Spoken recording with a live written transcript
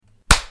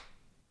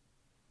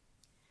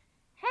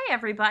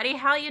everybody,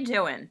 how you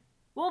doing?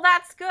 Well,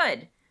 that's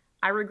good.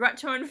 I regret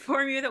to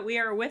inform you that we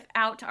are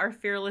without our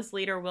fearless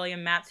leader,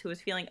 William Matz, who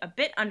is feeling a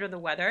bit under the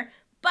weather,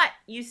 but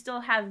you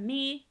still have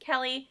me,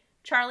 Kelly,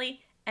 Charlie,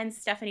 and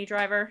Stephanie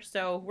Driver,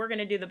 so we're going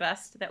to do the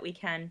best that we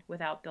can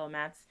without Bill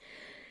Matz.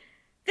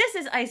 This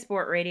is Ice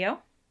Sport Radio,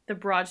 the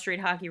Broad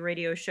Street Hockey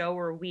radio show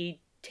where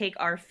we take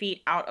our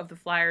feet out of the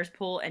Flyers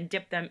pool and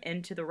dip them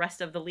into the rest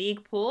of the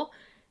league pool,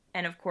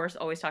 and of course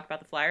always talk about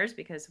the Flyers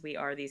because we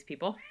are these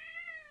people.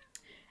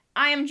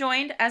 I am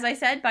joined, as I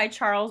said, by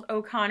Charles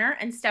O'Connor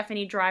and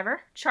Stephanie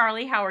Driver.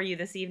 Charlie, how are you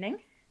this evening?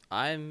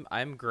 I'm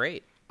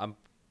great. I'm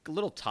a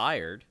little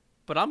tired,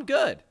 but I'm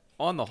good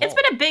on the whole. It's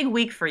been a big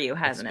week for you,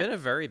 hasn't it? It's been a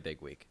very big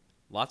week.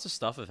 Lots of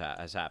stuff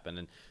has happened,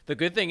 and the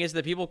good thing is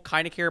that people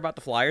kind of care about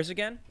the Flyers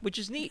again, which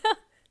is neat.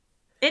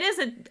 It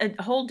is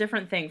a whole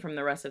different thing from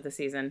the rest of the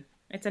season.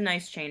 It's a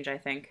nice change, I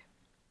think.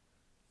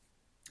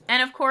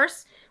 And of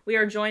course, we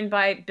are joined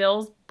by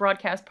Bill's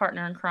broadcast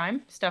partner in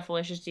crime,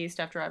 Steph-Alicious G,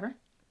 Steph Driver.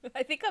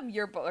 I think I'm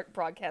your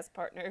broadcast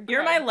partner in crime.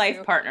 You're my life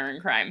too. partner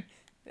in crime.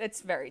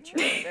 It's very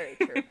true, very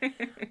true.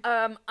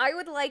 I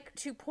would like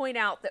to point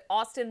out that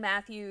Austin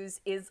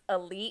Matthews is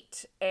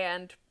elite,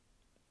 and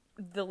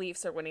the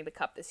Leafs are winning the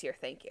Cup this year.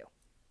 Thank you.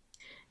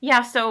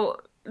 Yeah,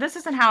 so this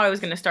isn't how I was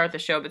going to start the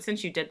show, but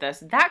since you did this,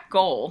 that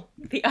goal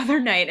the other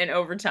night in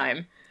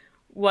overtime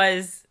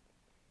was,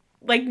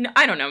 like,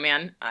 I don't know,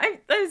 man. That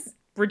was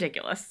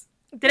ridiculous.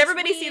 Did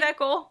everybody see that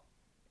goal?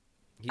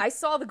 I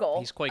saw the goal.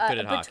 He's quite good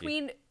at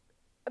hockey.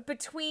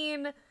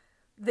 Between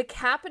the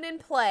Kapanen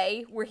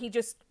play, where he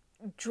just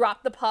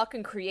dropped the puck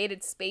and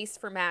created space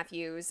for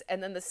Matthews,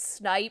 and then the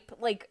snipe,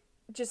 like,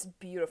 just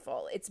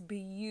beautiful. It's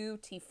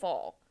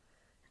beautiful.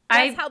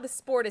 That's how the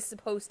sport is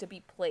supposed to be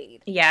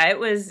played. Yeah, it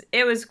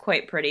was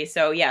quite pretty.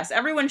 So, yes,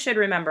 everyone should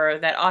remember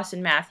that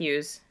Austin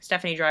Matthews,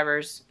 Stephanie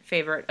Driver's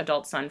favorite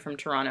adult son from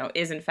Toronto,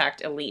 is in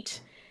fact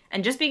elite.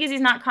 And just because he's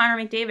not Connor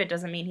McDavid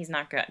doesn't mean he's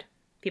not good.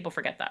 People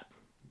forget that.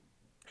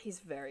 He's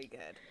very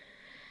good.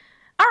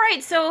 All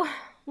right, so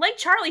like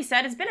Charlie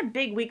said, it's been a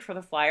big week for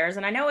the Flyers,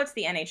 and I know it's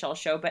the NHL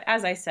show, but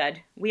as I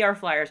said, we are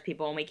Flyers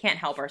people, and we can't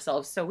help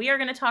ourselves. So we are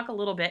going to talk a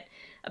little bit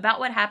about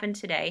what happened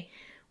today,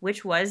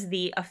 which was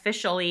the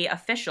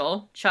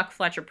official Chuck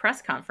Fletcher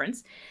press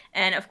conference.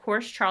 And, of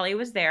course, Charlie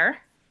was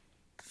there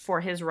for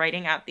his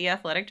writing at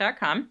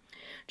theathletic.com.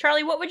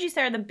 Charlie, what would you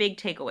say are the big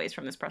takeaways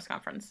from this press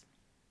conference?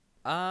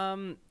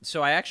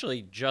 So I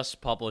actually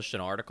just published an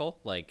article,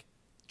 like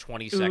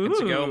 20 seconds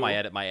ago.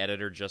 My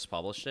editor just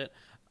published it.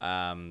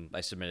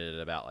 I submitted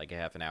it about like a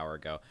half an hour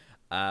ago.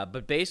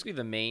 But basically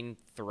the main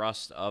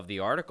thrust of the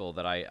article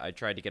that I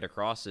tried to get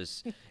across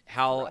is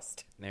how...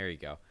 There you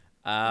go.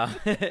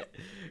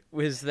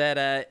 Was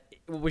that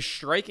what was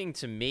striking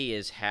to me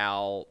is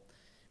how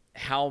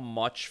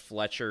much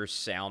Fletcher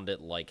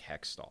sounded like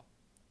Hextall.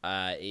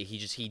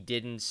 He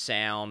didn't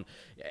sound.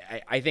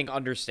 I think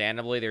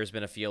understandably there's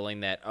been a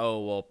feeling that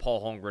Paul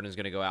Holmgren is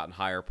going to go out and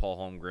hire Paul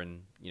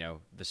Holmgren,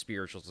 the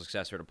spiritual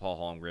successor to Paul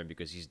Holmgren,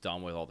 because he's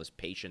done with all this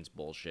patience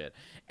bullshit,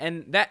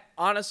 and that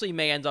honestly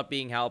may end up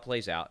being how it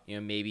plays out.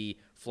 Maybe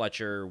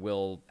Fletcher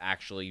will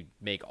actually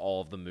make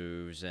all of the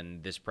moves,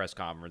 and this press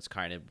conference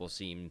kind of will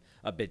seem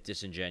a bit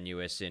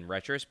disingenuous in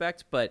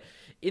retrospect, but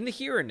in the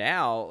here and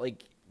now,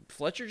 like,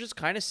 Fletcher just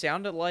kind of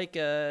sounded like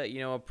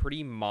a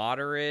pretty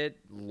moderate,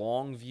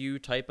 long view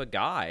type of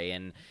guy,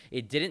 and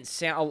it didn't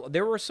sound.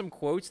 There were some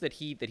quotes that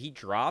he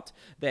dropped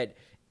that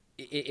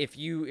if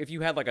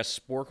you had like a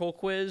Sporkle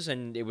quiz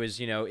and it was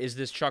is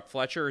this Chuck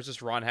Fletcher or is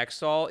this Ron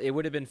Hextall, it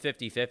would have been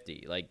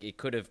 50-50. Like, it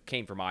could have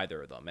came from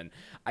either of them, and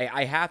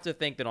I have to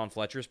think that on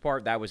Fletcher's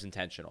part that was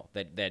intentional.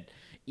 That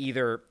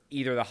either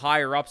the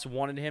higher ups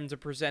wanted him to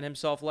present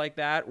himself like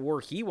that,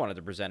 or he wanted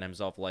to present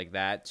himself like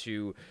that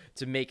to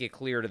make it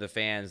clear to the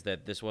fans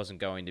that this wasn't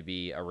going to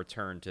be a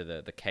return to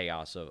the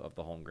chaos of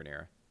the Holmgren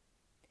era.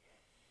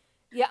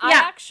 Yeah,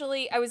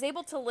 I was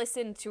able to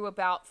listen to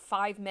about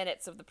 5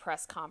 minutes of the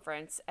press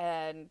conference,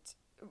 and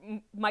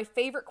my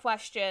favorite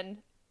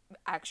question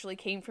actually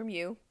came from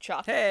you,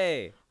 Chuck.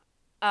 Hey!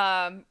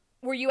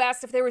 Where you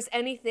asked if there was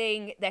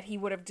anything that he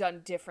would have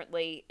done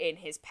differently in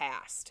his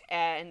past.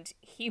 And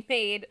he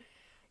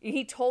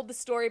told the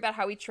story about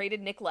how he traded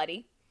Nick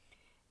Leddy,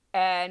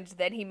 and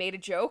then he made a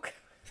joke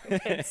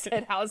and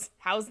said,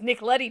 how's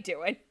Nick Leddy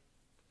doing?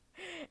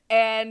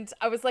 And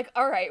I was like,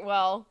 all right,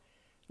 well,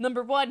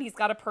 number one, he's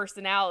got a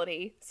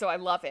personality, so I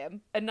love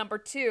him. And number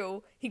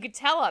two, he could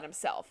tell on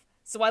himself,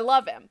 so I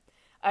love him.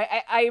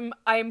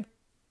 I'm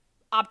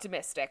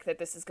optimistic that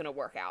this is going to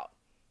work out.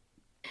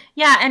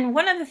 Yeah, and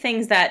one of the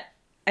things that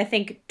I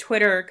think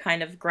Twitter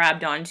kind of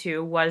grabbed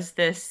onto was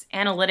this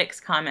analytics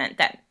comment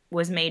that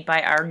was made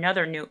by our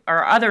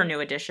other new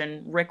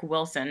addition, Rick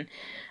Wilson.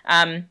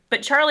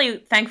 But Charlie,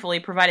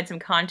 thankfully, provided some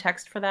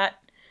context for that.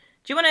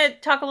 Do you want to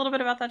talk a little bit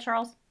about that,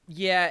 Charles?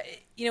 Yeah,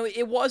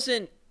 it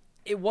wasn't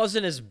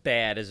as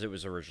bad as it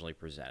was originally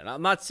presented.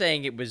 I'm not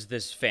saying it was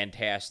this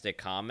fantastic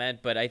comment,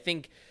 but I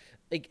think,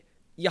 like,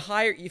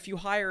 if you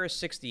hire a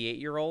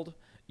 68-year-old,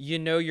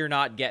 you're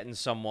not getting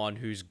someone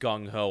who's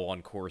gung-ho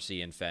on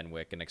Corsi and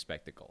Fenwick and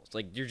expected goals.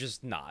 Like, you're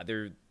just not.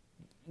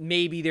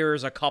 maybe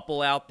there's a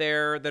couple out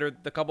there that are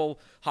the couple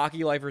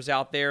hockey lifers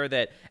out there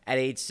that at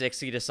age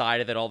 60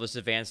 decided that all this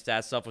advanced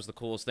stat stuff was the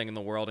coolest thing in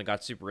the world and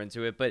got super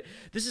into it. But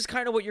this is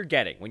kind of what you're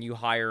getting when you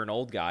hire an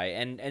old guy.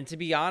 And to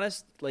be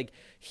honest, like,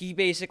 he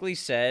basically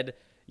said,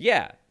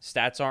 yeah,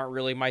 stats aren't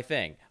really my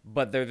thing,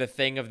 but they're the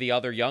thing of the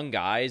other young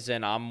guys,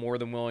 and I'm more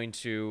than willing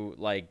to,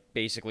 like,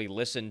 basically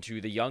listen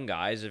to the young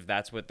guys if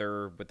that's what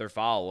they're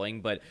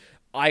following. But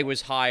I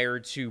was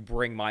hired to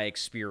bring my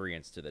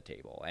experience to the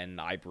table, and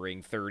I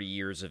bring 30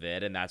 years of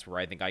it, and that's where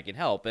I think I can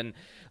help. And,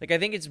 like, I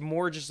think it's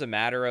more just a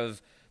matter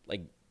of,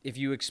 like, if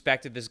you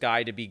expected this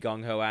guy to be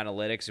gung-ho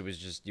analytics, it was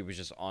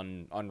just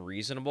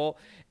unreasonable.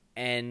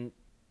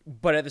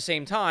 But at the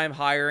same time,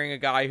 hiring a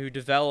guy who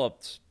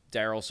developed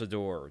Daryl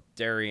Sador,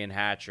 Darian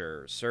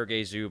Hatcher,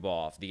 Sergei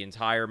Zubov, the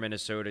entire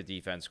Minnesota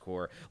defense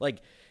core,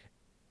 like,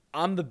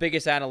 I'm the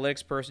biggest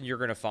analytics person you're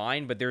going to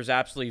find, but there's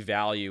absolutely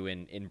value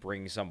in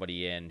bringing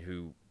somebody in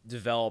who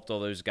developed all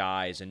those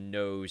guys and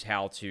knows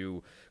how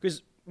to,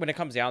 because when it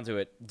comes down to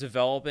it,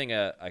 developing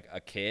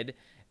a kid,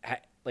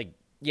 like,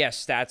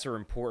 yes, stats are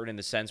important in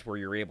the sense where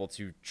you're able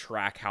to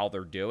track how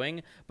they're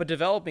doing, but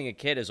developing a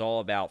kid is all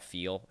about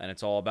feel, and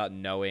it's all about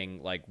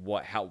knowing, like,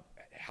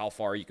 how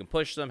far you can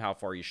push them, how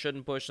far you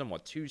shouldn't push them,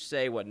 what to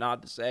say, what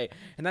not to say.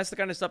 And that's the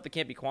kind of stuff that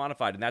can't be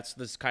quantified. And that's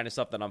this kind of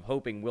stuff that I'm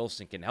hoping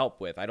Wilson can help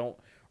with. I don't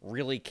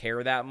really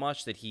care that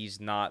much that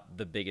he's not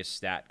the biggest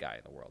stat guy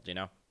in the world, you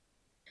know?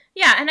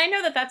 Yeah, and I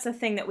know that that's a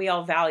thing that we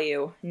all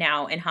value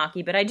now in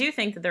hockey, but I do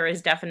think that there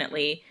is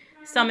definitely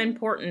some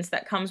importance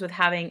that comes with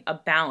having a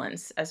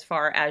balance as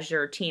far as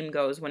your team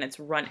goes when it's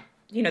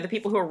the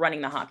people who are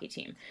running the hockey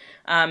team.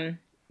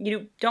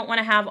 You don't want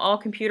to have all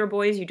computer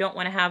boys. You don't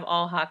want to have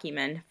all hockey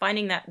men.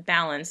 Finding that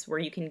balance where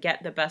you can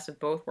get the best of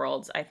both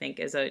worlds, I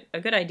think, is a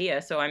good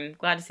idea. So I'm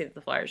glad to see that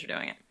the Flyers are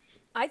doing it.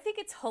 I think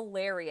it's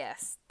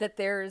hilarious that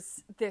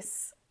there's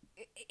this...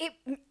 I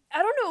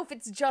don't know if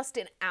it's just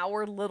in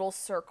our little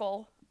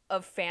circle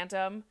of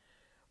fandom,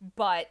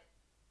 but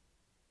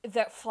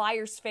that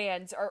Flyers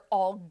fans are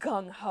all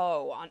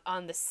gung-ho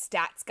on the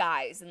stats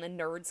guys and the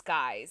nerds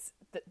guys.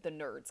 The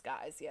nerds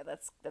guys. Yeah,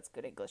 that's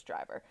good English,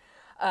 Driver.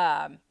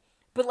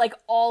 But, like,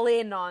 all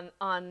in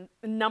on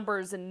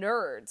numbers and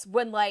nerds,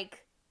 when,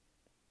 like,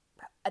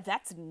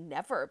 that's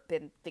never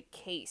been the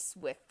case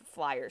with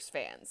Flyers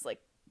fans. Like,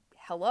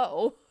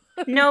 hello?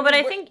 No, but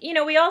I think,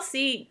 we all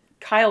see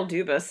Kyle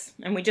Dubas,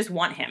 and we just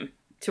want him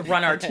to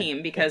run our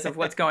team because of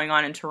what's going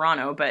on in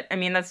Toronto. But, I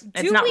mean, it's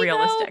not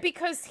realistic. Though?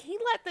 Because he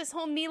let this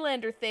whole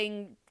Nylander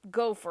thing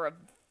go for a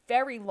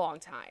very long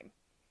time.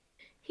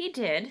 He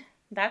did.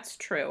 That's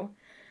true.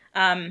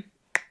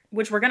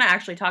 Which we're going to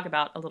actually talk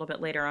about a little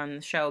bit later on in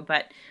the show.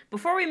 But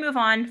before we move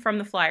on from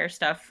the Flyer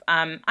stuff,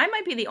 I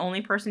might be the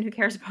only person who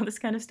cares about this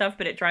kind of stuff,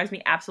 but it drives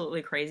me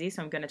absolutely crazy,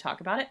 so I'm going to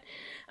talk about it.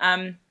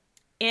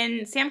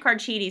 In Sam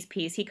Carchidis's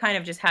piece, he kind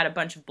of just had a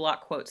bunch of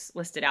block quotes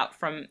listed out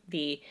from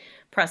the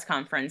press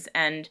conference.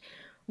 And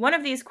one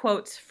of these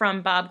quotes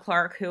from Bob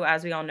Clarke, who,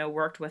 as we all know,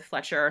 worked with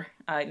Fletcher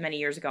many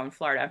years ago in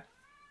Florida.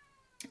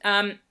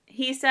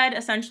 He said,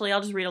 essentially,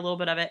 I'll just read a little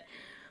bit of it.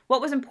 What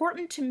was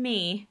important to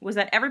me was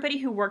that everybody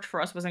who worked for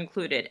us was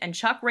included, and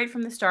Chuck, right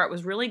from the start,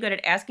 was really good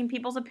at asking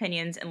people's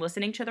opinions and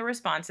listening to their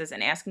responses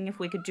and asking if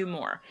we could do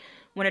more.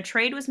 When a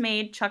trade was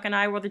made, Chuck and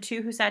I were the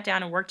two who sat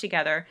down and worked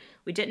together.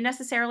 We didn't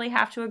necessarily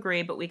have to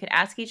agree, but we could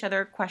ask each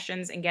other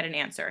questions and get an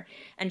answer.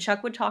 And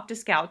Chuck would talk to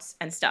scouts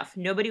and stuff.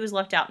 Nobody was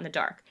left out in the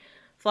dark.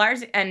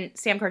 Flyers, and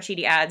Sam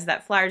Carchidi adds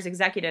that Flyers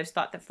executives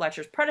thought that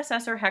Fletcher's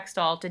predecessor,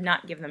 Hextall, did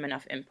not give them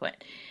enough input.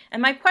 And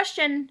my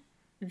question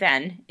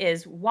then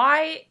is,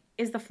 why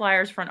is the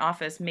Flyers front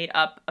office made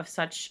up of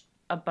such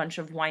a bunch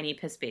of whiny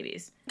piss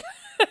babies?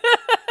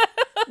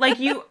 Like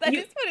that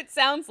is what it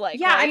sounds like.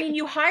 Yeah, right? I mean,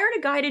 you hired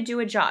a guy to do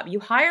a job.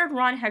 You hired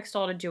Ron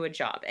Hextall to do a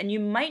job, and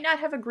you might not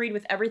have agreed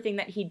with everything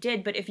that he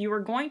did, but if you were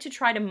going to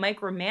try to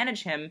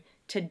micromanage him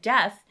to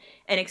death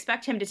and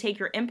expect him to take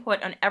your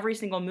input on every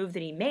single move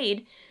that he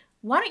made,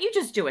 why don't you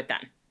just do it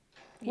then?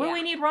 What do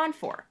we need Ron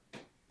for?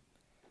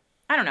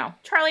 I don't know.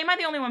 Charlie, am I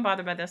the only one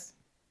bothered by this?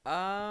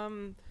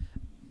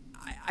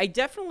 I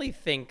definitely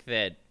think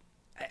that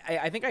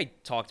I think I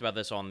talked about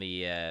this on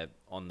the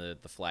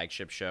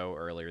flagship show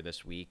earlier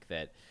this week,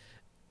 that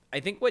I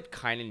think what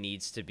kind of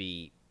needs to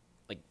be,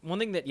 like, one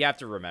thing that you have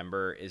to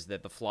remember is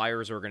that the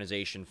Flyers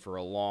organization for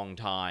a long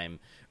time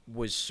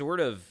was sort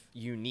of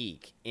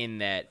unique in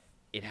that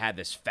it had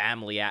this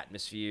family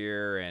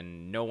atmosphere,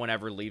 and no one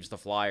ever leaves the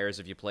Flyers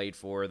if you played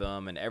for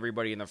them, and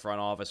everybody in the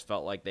front office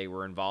felt like they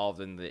were involved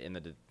in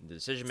the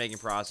decision-making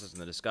process and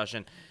the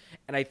discussion.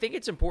 And I think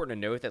it's important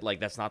to note that,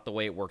 like, that's not the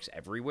way it works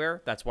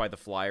everywhere. That's why the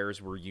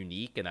Flyers were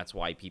unique, and that's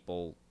why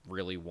people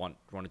really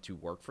wanted to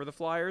work for the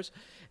Flyers.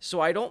 So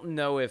I don't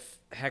know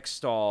if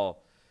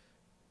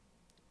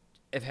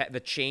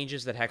the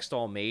changes that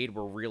Hextall made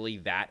were really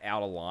that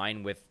out of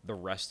line with the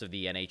rest of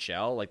the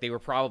NHL. Like, they were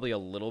probably a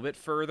little bit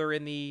further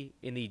in the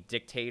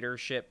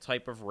dictatorship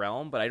type of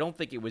realm, but I don't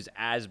think it was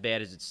as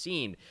bad as it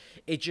seemed.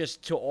 It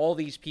just, to all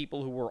these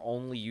people who were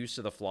only used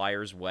to the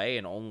Flyers way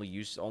and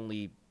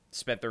only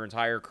spent their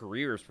entire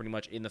careers pretty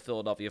much in the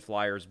Philadelphia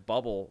Flyers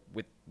bubble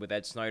with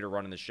Ed Snyder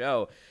running the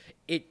show,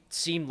 it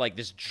seemed like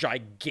this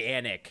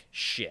gigantic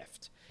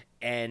shift.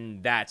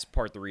 And that's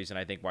part of the reason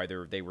I think why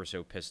they were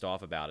so pissed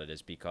off about it,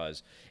 is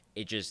because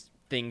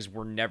things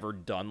were never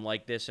done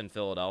like this in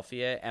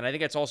Philadelphia. And I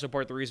think that's also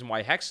part of the reason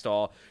why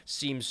Hextall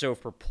seems so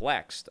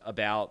perplexed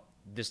about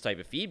this type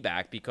of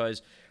feedback,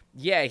 because,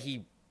 yeah,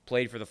 he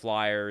played for the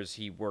Flyers,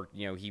 he worked,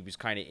 he was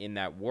kind of in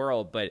that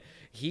world, but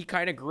he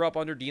kind of grew up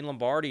under Dean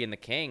Lombardi and the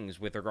Kings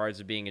with regards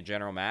to being a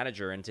general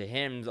manager, and to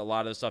him, a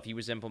lot of the stuff he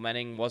was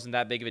implementing wasn't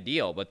that big of a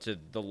deal, but to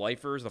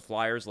the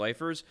Flyers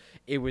lifers,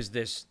 it was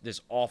this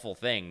awful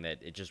thing that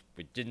it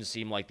didn't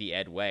seem like the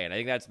Ed way, and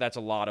I think that's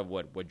a lot of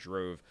what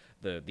drove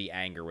the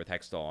anger with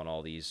Hextall and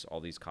all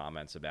these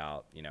comments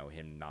about,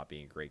 him not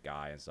being a great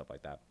guy and stuff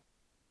like that.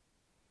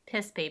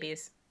 Piss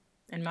babies,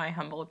 in my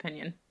humble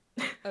opinion.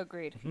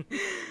 Agreed.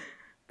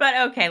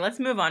 But okay, let's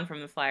move on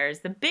from the Flyers.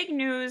 The big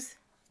news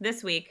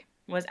this week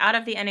was out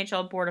of the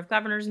NHL Board of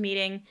Governors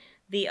meeting,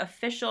 the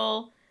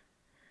official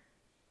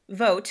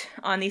vote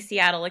on the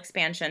Seattle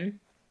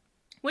expansion,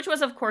 which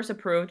was, of course,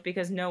 approved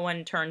because no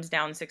one turns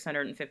down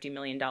 $650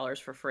 million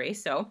for free.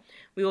 So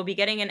we will be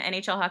getting an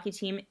NHL hockey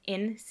team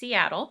in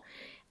Seattle,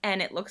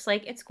 and it looks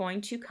like it's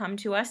going to come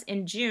to us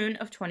in June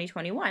of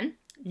 2021,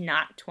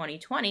 not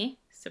 2020.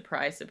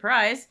 Surprise,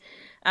 surprise.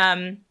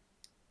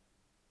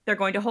 They're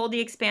going to hold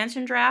the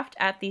expansion draft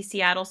at the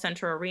Seattle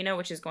Center Arena,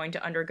 which is going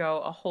to undergo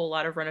a whole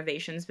lot of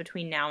renovations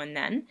between now and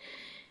then.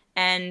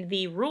 And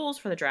the rules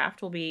for the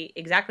draft will be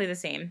exactly the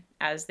same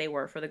as they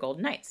were for the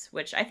Golden Knights,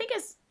 which I think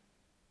is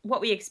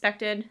what we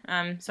expected.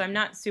 So I'm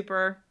not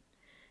super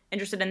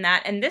interested in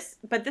that.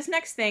 But this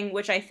next thing,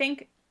 which I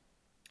think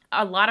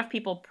a lot of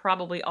people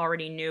probably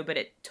already knew, but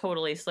it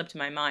totally slipped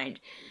my mind,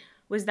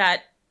 was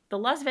that the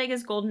Las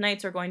Vegas Golden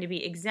Knights are going to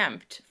be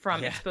exempt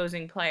from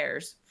exposing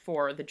players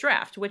for the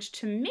draft, which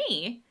to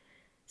me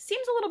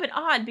seems a little bit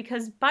odd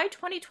because by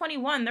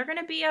 2021, they're going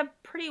to be a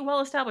pretty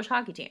well-established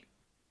hockey team.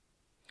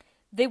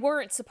 They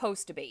weren't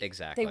supposed to be.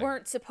 Exactly. They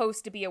weren't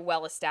supposed to be a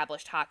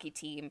well-established hockey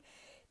team.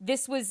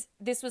 This was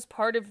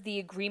part of the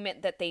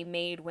agreement that they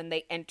made when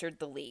they entered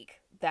the league,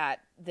 that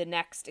the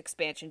next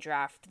expansion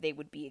draft, they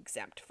would be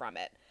exempt from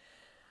it.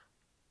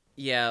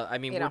 Yeah, I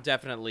mean, we're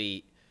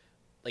definitely...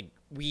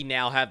 we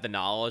now have the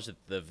knowledge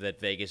that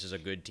Vegas is a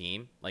good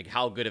team.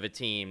 How good of a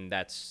team,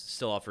 that's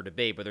still up for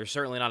debate, but they're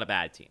certainly not a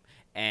bad team.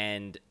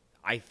 And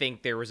I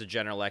think there was a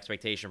general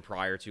expectation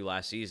prior to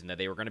last season that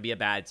they were going to be a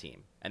bad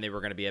team, and they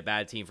were going to be a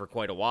bad team for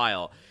quite a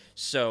while.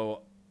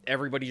 So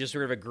everybody just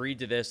sort of agreed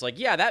to this,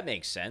 yeah, that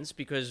makes sense,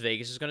 because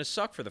Vegas is going to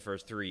suck for the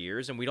first 3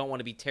 years, and we don't want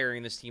to be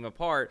tearing this team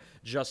apart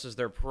just as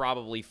they're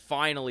probably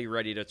finally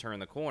ready to turn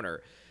the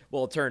corner.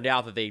 Well, it turned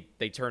out that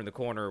they turned the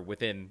corner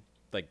within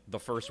the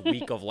first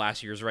week of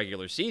last year's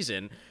regular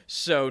season.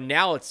 So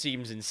now it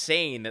seems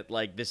insane that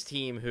this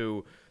team,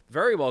 who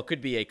very well could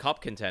be a cup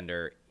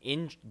contender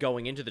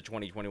going into the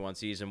 2021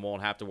 season,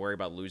 won't have to worry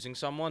about losing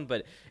someone.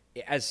 But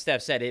as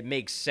Steph said, it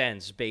makes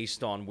sense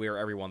based on where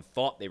everyone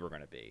thought they were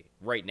going to be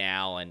right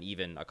now and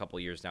even a couple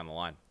of years down the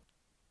line.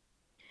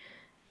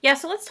 Yeah,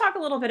 so let's talk a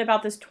little bit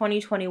about this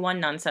 2021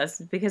 nonsense,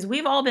 because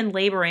we've all been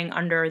laboring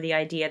under the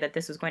idea that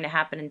this was going to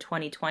happen in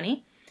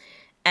 2020.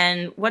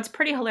 And what's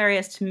pretty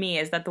hilarious to me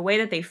is that the way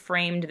that they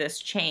framed this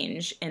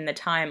change in the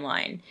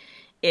timeline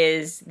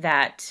is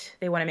that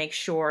they want to make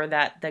sure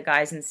that the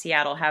guys in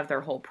Seattle have their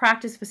whole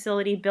practice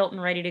facility built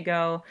and ready to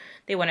go.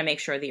 They want to make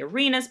sure the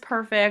arena's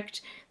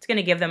perfect. It's going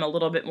to give them a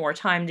little bit more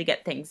time to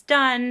get things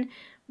done.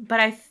 But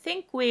I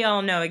think we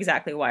all know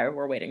exactly why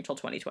we're waiting till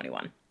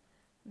 2021.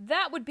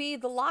 That would be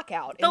the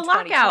lockout. The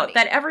lockout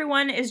that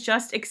everyone is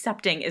just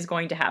accepting is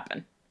going to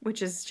happen,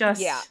 which is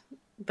just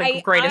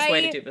the greatest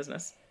way to do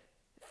business.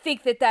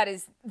 Think that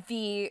is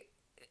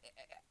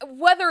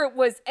whether it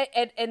was,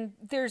 and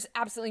there's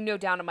absolutely no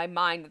doubt in my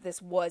mind that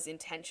this was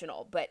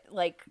intentional, but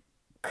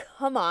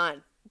come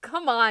on,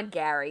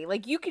 Gary,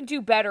 you can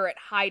do better at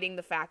hiding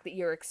the fact that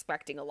you're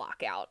expecting a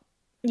lockout.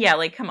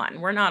 Yeah, come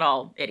on, we're not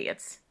all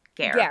idiots,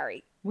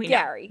 Gary. We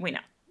know,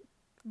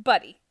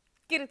 buddy,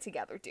 get it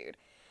together, dude.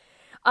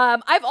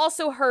 I've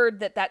also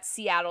heard that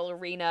Seattle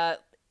arena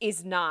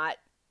is not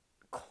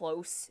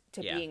close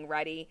to being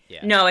ready.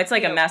 Yeah. No, it's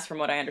a mess from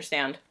what I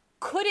understand.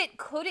 Could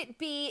it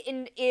be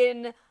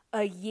in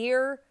a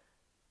year,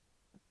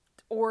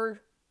 or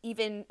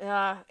even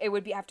it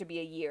would have to be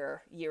a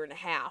year and a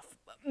half,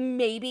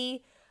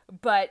 maybe?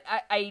 But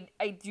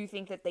I do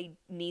think that they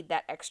need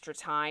that extra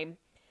time.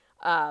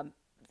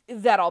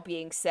 That all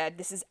being said,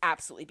 this is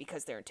absolutely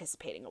because they're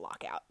anticipating a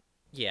lockout.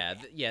 Yeah.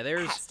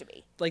 There's has to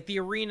be the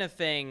arena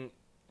thing.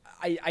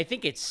 I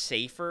think it's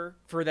safer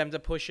for them to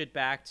push it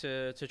back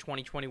to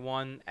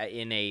 2021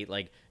 in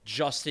a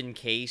just in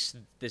case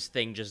this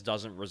thing just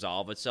doesn't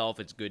resolve itself.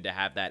 It's good to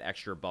have that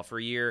extra buffer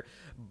year,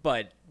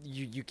 but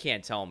you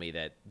can't tell me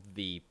that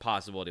the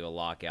possibility of a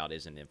lockout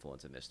isn't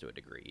influencing this to a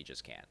degree. You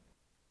just can't.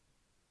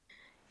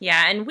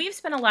 Yeah, and we've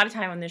spent a lot of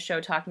time on this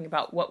show talking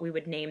about what we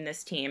would name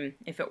this team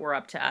if it were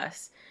up to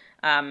us.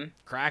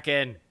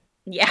 Kraken.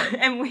 Yeah,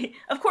 and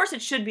of course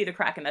it should be the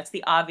Kraken. That's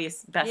the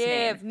obvious best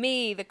name. Give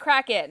me the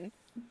Kraken.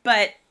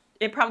 But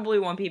it probably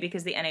won't be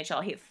because the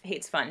NHL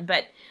hates fun.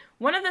 But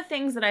one of the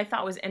things that I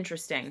thought was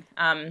interesting,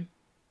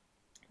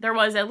 there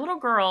was a little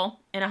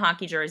girl in a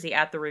hockey jersey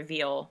at the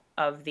reveal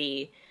of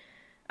their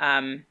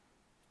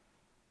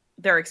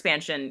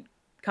expansion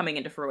coming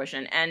into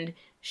fruition, and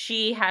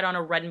she had on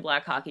a red and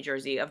black hockey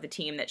jersey of the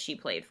team that she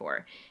played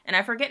for. And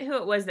I forget who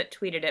it was that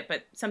tweeted it,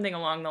 but something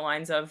along the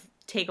lines of,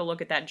 take a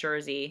look at that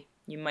jersey.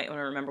 You might want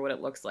to remember what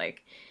it looks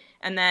like.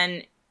 And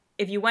then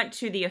if you went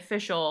to the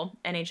official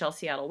NHL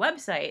Seattle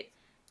website,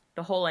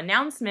 the whole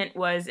announcement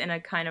was in a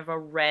kind of a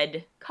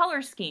red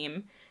color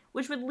scheme,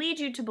 which would lead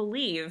you to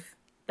believe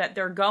that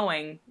they're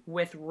going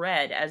with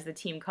red as the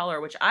team color,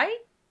 which I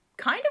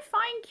kind of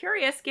find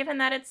curious given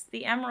that it's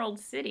the Emerald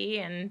City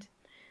and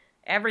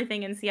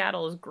everything in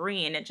Seattle is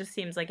green. It just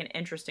seems like an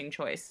interesting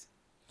choice.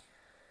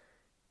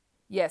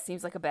 Yeah,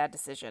 seems like a bad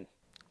decision.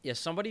 Yeah,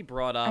 somebody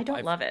brought up... I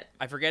don't love it.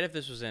 I forget if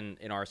this was in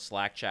our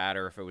Slack chat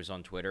or if it was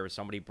on Twitter.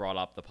 Somebody brought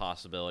up the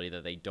possibility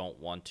that they don't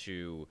want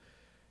to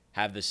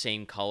have the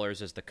same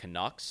colors as the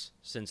Canucks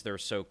since they're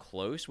so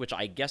close, which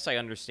I guess I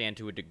understand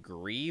to a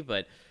degree,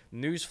 but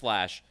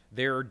newsflash,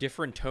 there are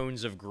different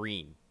tones of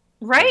green.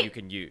 Right? That you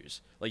can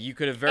use. Like, you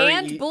could have very...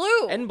 And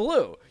blue. And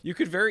blue. You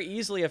could very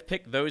easily have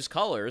picked those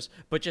colors,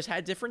 but just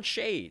had different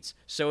shades.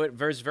 So it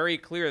was very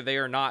clear they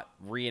are not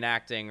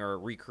reenacting or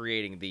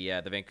recreating the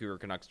Vancouver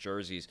Canucks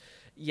jerseys.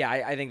 Yeah,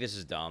 I think this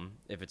is dumb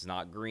if it's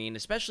not green,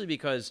 especially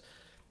because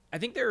I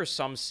think there are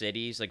some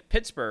cities, like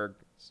Pittsburgh,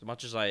 as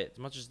much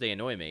as they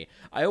annoy me,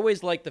 I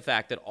always like the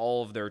fact that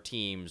all of their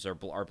teams are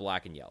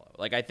black and yellow.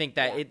 Like, I think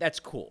that that's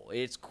cool.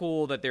 It's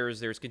cool that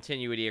there's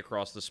continuity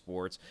across the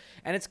sports,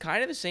 and it's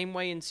kind of the same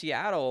way in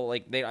Seattle.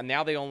 Like, they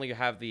only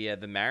have the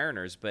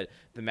Mariners, but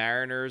the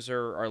Mariners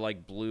are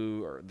like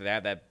blue, or they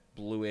have that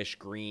bluish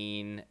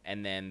green,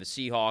 and then the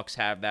Seahawks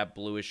have that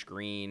bluish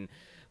green.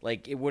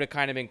 Like, it would have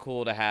kind of been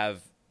cool to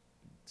have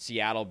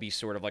Seattle be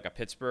sort of like a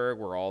Pittsburgh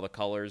where all the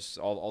colors,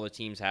 all the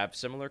teams have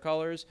similar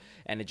colors,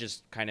 and it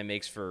just kind of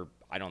makes for,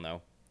 I don't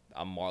know,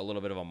 a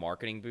little bit of a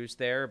marketing boost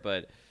there.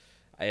 But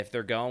if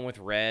they're going with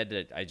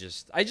red, I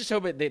just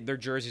hope their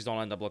jerseys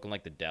don't end up looking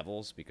like the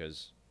Devils,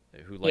 because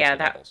who likes the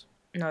Devils?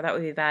 No, that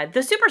would be bad. The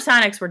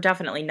Supersonics were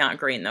definitely not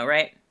green though,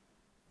 right?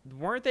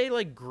 Weren't they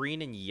like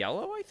green and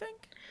yellow, I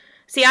think?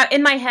 See,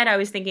 in my head I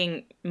was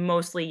thinking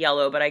mostly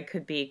yellow, but I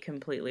could be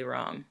completely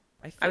wrong.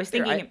 I was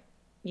thinking...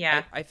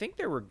 Yeah, I think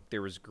there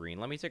was green.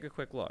 Let me take a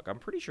quick look. I'm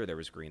pretty sure there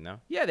was green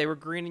though. Yeah, they were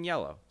green and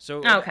yellow. So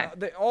okay,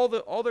 all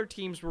their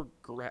teams were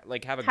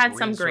like had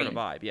green sort of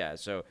vibe. Yeah,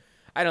 so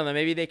I don't know.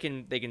 Maybe they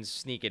can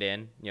sneak it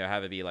in.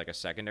 Have it be like a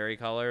secondary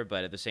color,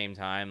 but at the same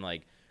time,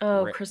 like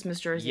Christmas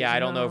jerseys. Yeah, I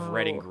don't know if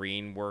red and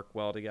green work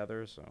well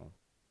together. So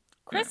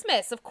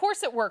Christmas, of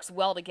course, it works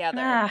well together.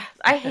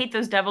 I hate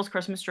those Devils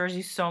Christmas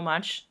jerseys so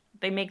much.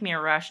 They make me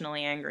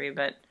irrationally angry,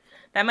 but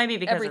that might be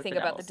because everything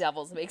about the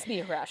Devils makes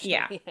me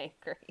irrationally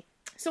angry.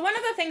 So one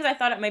of the things I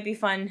thought it might be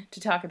fun to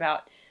talk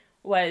about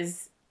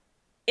was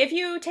if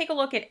you take a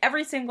look at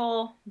every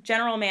single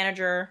general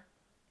manager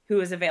who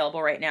is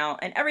available right now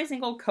and every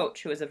single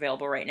coach who is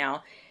available right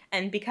now,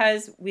 and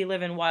because we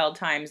live in wild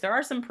times, there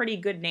are some pretty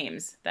good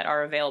names that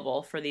are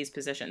available for these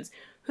positions.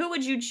 Who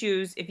would you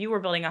choose if you were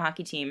building a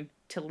hockey team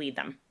to lead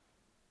them?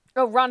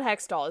 Oh, Ron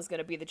Hextall is going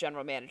to be the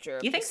general manager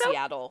of the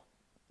Seattle.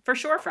 For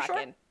sure, Kraken.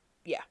 For sure?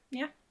 Yeah.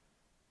 Yeah.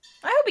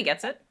 I hope he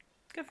gets it.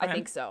 Good for him. I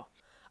think so.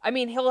 I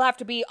mean, he'll have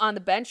to be on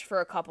the bench for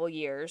a couple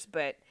years,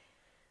 but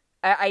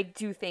I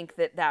do think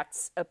that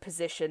that's a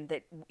position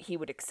that he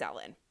would excel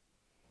in.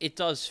 It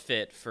does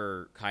fit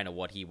for kind of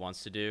what he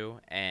wants to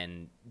do,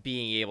 and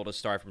being able to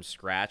start from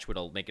scratch would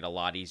make it a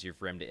lot easier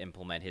for him to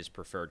implement his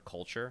preferred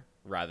culture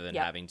rather than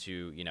having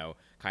to,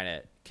 kind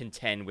of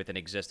contend with an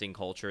existing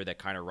culture that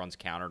kind of runs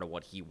counter to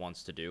what he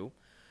wants to do.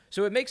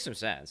 So it makes some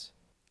sense.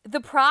 The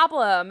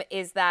problem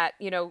is that,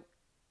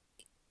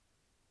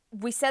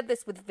 we said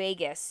this with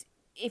Vegas.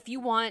 If you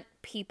want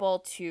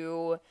people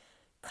to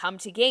come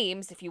to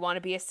games, if you want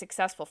to be a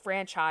successful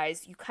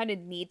franchise, you kind of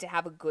need to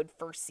have a good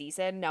first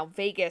season. Now,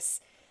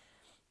 Vegas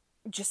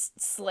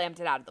just slammed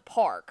it out of the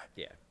park.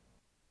 Yeah.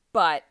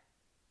 But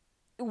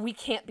we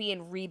can't be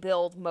in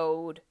rebuild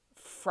mode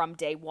from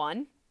day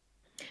one.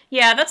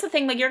 Yeah, that's the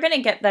thing. Like, you're going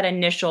to get that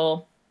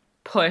initial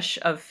push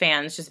of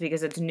fans just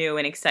because it's new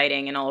and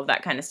exciting and all of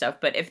that kind of stuff.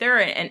 But if they're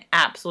an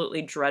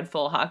absolutely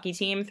dreadful hockey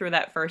team through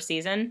that first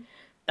season,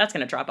 that's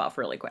going to drop off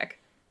really quick.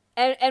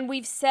 And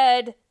we've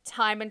said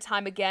time and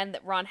time again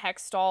that Ron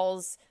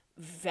Hextall's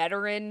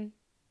veteran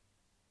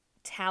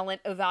talent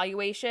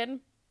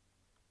evaluation,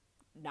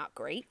 not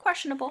great.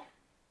 Questionable.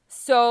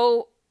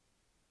 So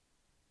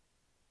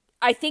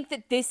I think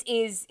that this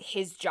is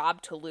his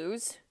job to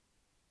lose,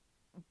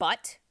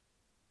 but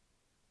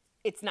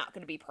it's not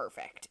going to be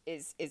perfect,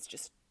 is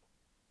just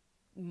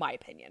my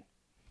opinion.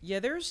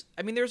 Yeah, there's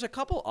a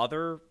couple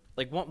other,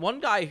 like one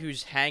guy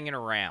who's hanging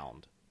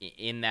around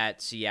in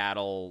that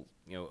Seattle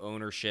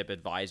ownership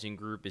advising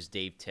group is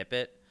Dave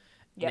Tippett.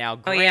 Yep. Now,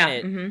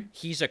 granted,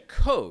 he's a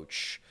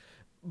coach,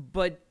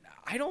 but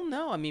I don't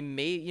know. I mean,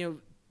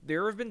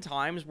 there have been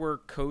times where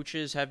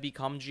coaches have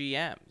become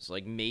GMs.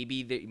 Like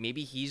maybe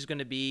he's going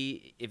to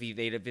be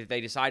if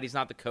they decide he's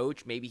not the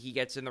coach, maybe he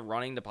gets in the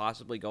running to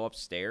possibly go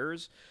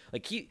upstairs.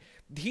 Like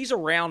he's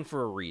around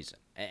for a reason,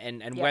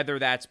 and whether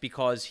that's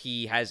because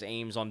he has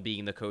aims on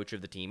being the coach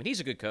of the team, and he's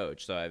a good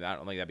coach, so I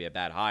don't think that'd be a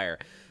bad hire.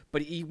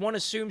 But one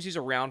assumes he's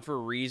around for a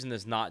reason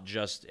that's not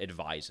just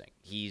advising.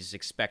 He's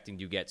expecting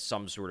to get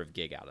some sort of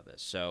gig out of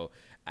this. So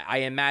I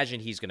imagine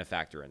he's going to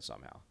factor in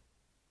somehow.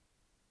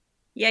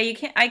 Yeah,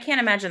 I can't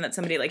imagine that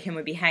somebody like him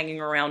would be hanging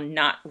around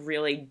not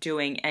really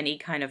doing any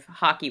kind of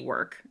hockey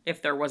work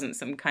if there wasn't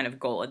some kind of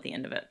goal at the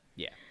end of it.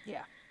 Yeah.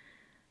 Yeah.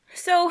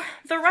 So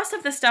the rest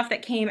of the stuff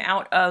that came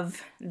out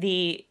of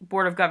the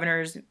Board of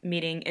Governors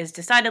meeting is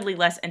decidedly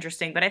less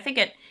interesting, but I think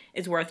it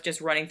is worth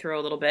just running through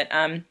a little bit.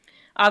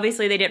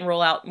 Obviously, they didn't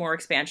roll out more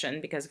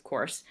expansion because, of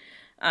course.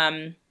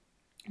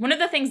 One of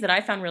the things that I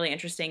found really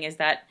interesting is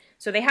that,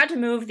 so they had to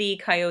move the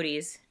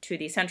Coyotes to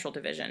the Central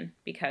Division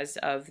because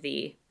of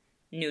the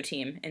new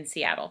team in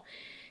Seattle.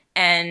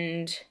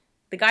 And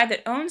the guy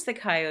that owns the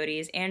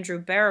Coyotes,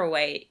 Andrew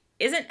Barroway,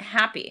 isn't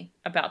happy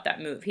about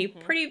that move. He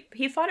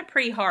fought it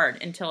pretty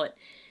hard until it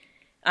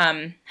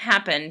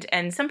happened.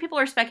 And some people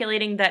are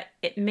speculating that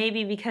it may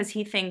be because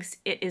he thinks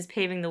it is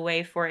paving the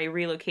way for a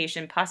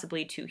relocation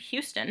possibly to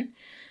Houston,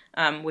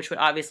 which would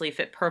obviously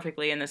fit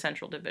perfectly in the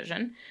Central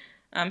Division.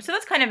 So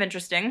that's kind of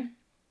interesting.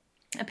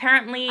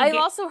 Apparently, I've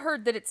also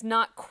heard that it's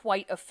not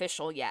quite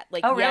official yet.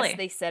 Like, oh, really? Yes,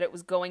 they said it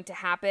was going to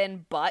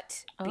happen,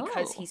 but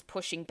because he's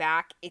pushing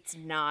back, it's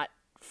not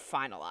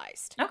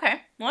finalized.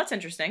 Okay, well, that's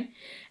interesting.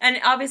 And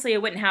obviously,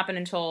 it wouldn't happen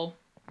until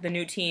the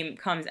new team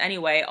comes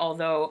anyway,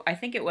 although I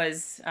think it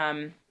was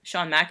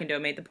Sean McIndoe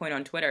made the point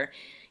on Twitter.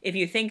 If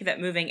you think that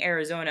moving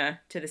Arizona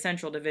to the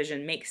Central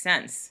Division makes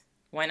sense,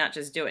 why not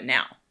just do it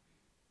now?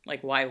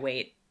 Like, why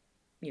wait?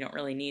 You don't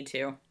really need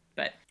to,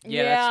 but...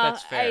 Yeah,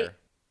 that's fair.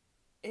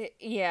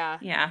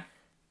 Yeah.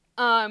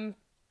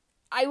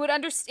 I would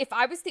understand if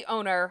I was the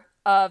owner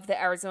of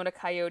the Arizona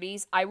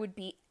Coyotes, I would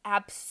be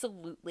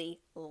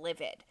absolutely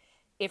livid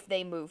if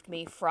they moved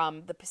me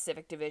from the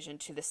Pacific Division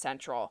to the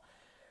Central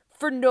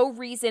for no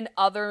reason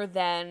other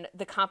than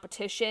the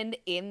competition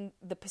in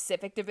the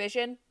Pacific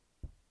Division.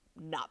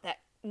 Not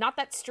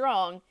that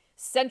strong.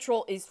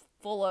 Central is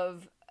full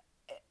of,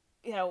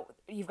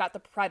 you've got the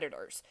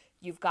Predators,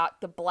 you've got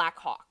the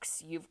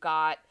Blackhawks, you've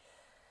got,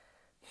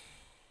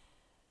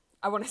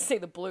 I want to say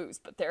the Blues,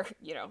 but they're,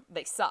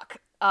 they suck.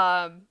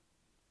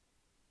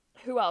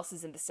 Who else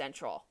is in the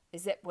Central?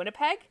 Is it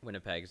Winnipeg?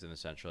 Winnipeg's in the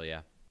Central,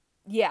 yeah.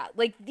 Yeah,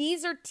 like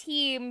these are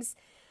teams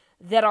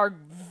that are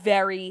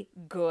very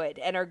good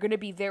and are going to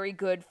be very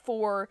good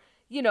for,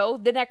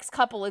 the next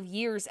couple of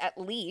years at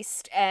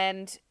least.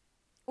 And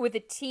with a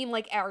team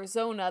like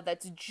Arizona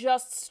that's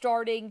just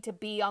starting to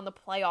be on the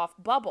playoff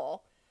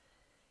bubble,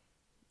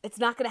 it's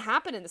not going to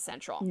happen in the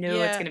Central. No,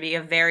 It's going to be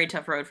a very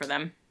tough road for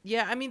them.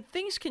 Yeah, I mean,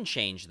 things can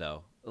change,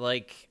 though.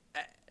 Like,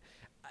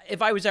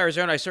 if I was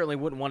Arizona, I certainly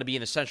wouldn't want to be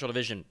in the Central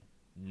Division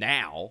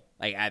now,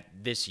 like at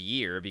this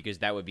year, because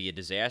that would be a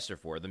disaster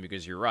for them,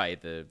 because you're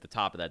right, the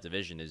top of that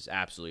division is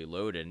absolutely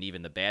loaded, and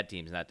even the bad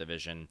teams in that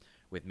division,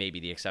 with maybe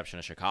the exception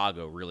of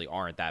Chicago, really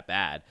aren't that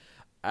bad.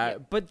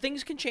 But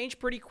things can change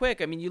pretty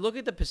quick. I mean, you look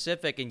at the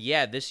Pacific, and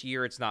yeah, this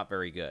year it's not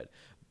very good.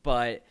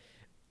 But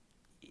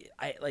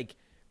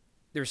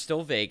there's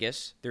still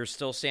Vegas. There's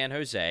still San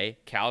Jose.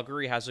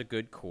 Calgary has a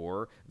good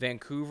core.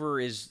 Vancouver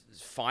is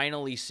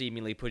finally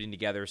seemingly putting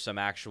together some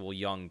actual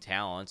young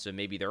talent, so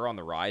maybe they're on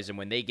the rise. And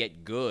when they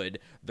get good,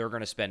 they're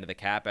going to spend the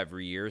cap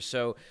every year.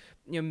 So,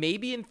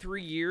 maybe in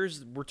 3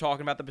 years, we're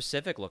talking about the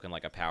Pacific looking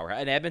like a powerhouse.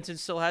 And Edmonton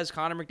still has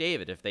Connor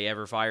McDavid if they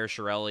ever fire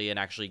Chiarelli and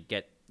actually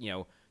get,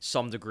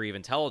 some degree of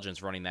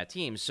intelligence running that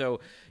team. So,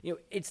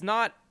 it's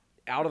not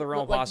out of the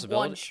realm of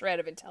possibility. One shred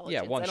of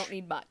intelligence. I don't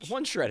need much.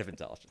 One shred of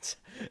intelligence.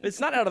 It's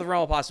not out of the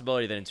realm of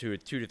possibility that in 2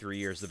 to 3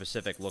 years the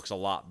Pacific looks a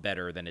lot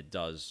better than it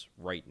does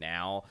right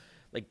now.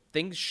 Like,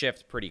 things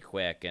shift pretty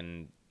quick,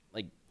 and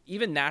like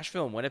even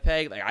Nashville and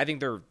Winnipeg, like I think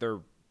they're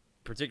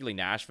particularly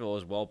Nashville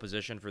is well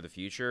positioned for the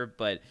future,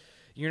 but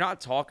you're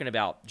not talking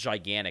about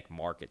gigantic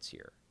markets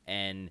here.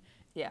 And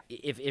yeah,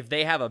 if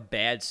they have a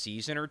bad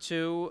season or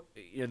two,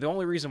 the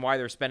only reason why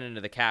they're spending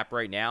into the cap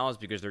right now is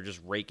because they're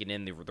just raking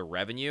in the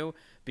revenue,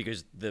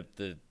 because the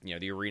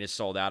arena's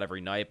sold out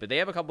every night. But they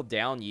have a couple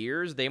down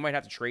years, they might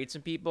have to trade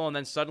some people, and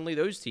then suddenly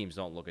those teams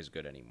don't look as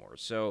good anymore.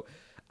 So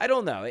I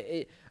don't know.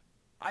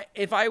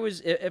 If I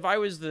was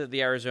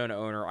the Arizona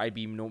owner, I'd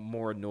be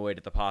more annoyed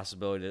at the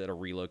possibility that a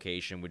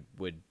relocation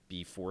would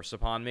be forced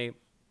upon me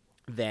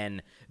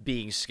than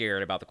being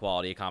scared about the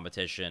quality of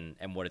competition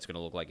and what it's going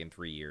to look like in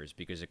 3 years,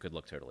 because it could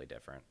look totally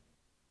different.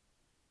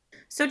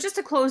 So just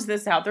to close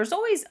this out, there's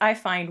always, I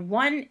find,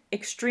 one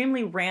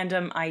extremely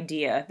random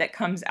idea that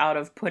comes out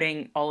of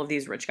putting all of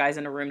these rich guys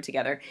in a room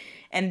together.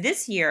 And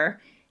this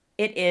year,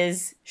 it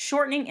is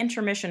shortening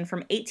intermission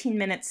from 18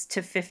 minutes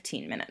to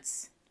 15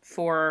 minutes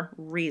for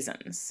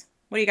reasons.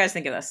 What do you guys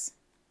think of this?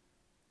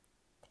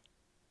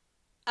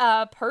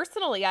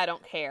 Personally, I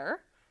don't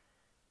care.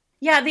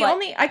 Yeah,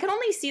 I can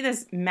only see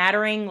this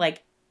mattering,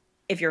 like,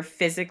 if you're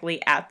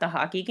physically at the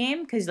hockey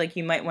game, because, like,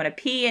 you might want to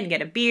pee and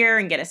get a beer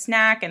and get a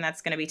snack, and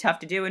that's going to be tough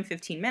to do in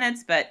 15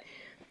 minutes. But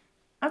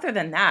other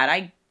than that,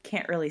 I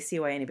can't really see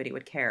why anybody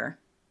would care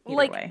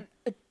either way.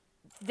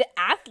 The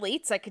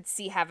athletes, I could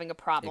see having a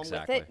problem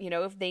Exactly. with it. You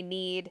know, if they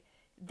need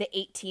the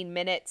 18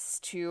 minutes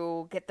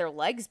to get their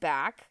legs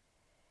back.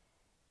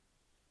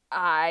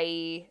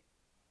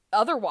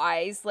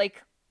 Otherwise,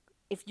 like,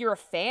 if you're a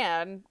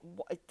fan,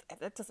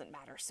 that doesn't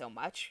matter so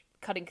much.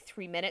 Cutting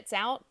 3 minutes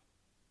out.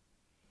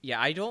 Yeah,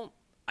 I don't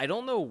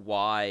know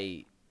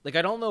why. Like,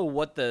 I don't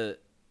know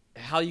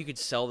how you could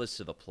sell this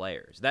to the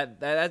players.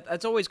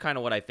 That's always kind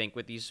of what I think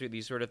with these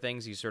sort of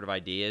things, these sort of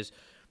ideas.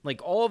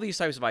 Like, all of these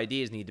types of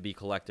ideas need to be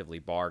collectively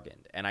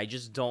bargained, and I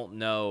just don't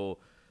know.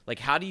 Like,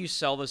 how do you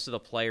sell this to the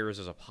players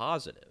as a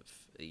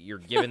positive? You're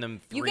giving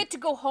them You get to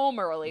go home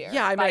earlier.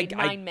 Yeah, I mean, by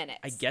 9 minutes.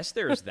 I guess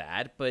there's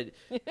that, but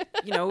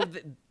you know,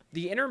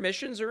 the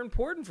intermissions are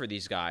important for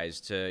these guys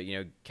to, you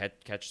know,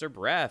 catch their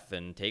breath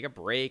and take a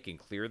break and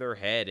clear their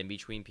head in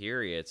between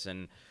periods.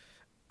 And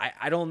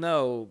I don't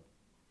know.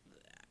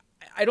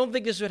 I don't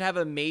think this would have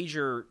a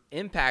major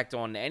impact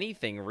on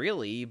anything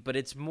really, but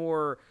it's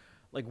more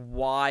like,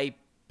 why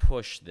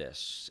push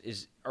this?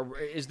 Is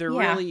there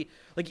really,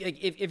 like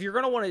if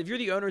you're if you're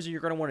the owners and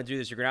you're gonna want to do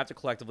this, you're gonna have to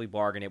collectively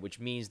bargain it, which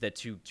means that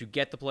to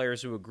get the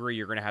players who agree,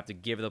 you're gonna have to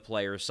give the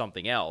players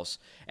something else.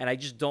 And I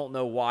just don't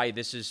know why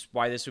this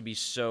would be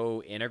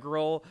so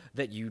integral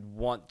that you'd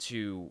want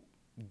to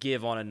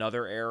give on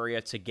another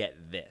area to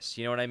get this.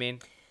 You know what I mean?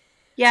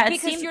 Yeah,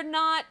 because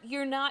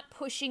you're not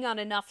pushing on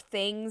enough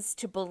things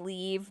to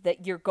believe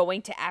that you're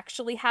going to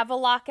actually have a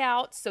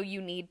lockout, so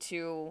you need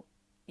to,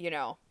 you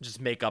know,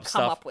 just make up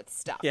come up with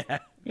stuff. Yeah,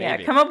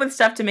 maybe. Come up with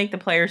stuff to make the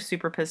players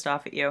super pissed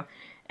off at you,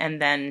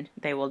 and then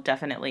they will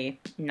definitely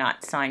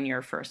not sign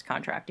your first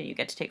contract, and you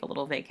get to take a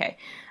little vacay.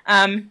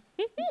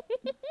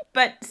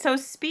 But so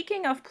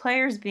speaking of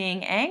players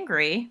being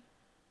angry,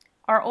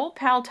 our old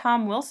pal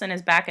Tom Wilson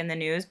is back in the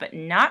news, but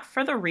not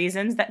for the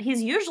reasons that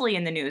he's usually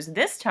in the news.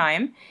 This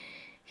time,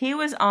 he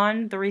was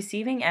on the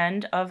receiving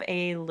end of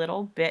a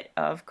little bit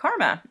of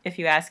karma, if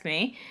you ask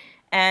me.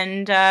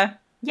 And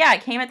yeah,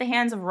 it came at the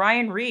hands of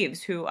Ryan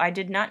Reaves, who I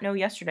did not know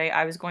yesterday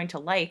I was going to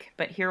like,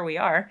 but here we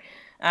are.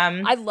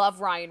 I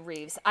love Ryan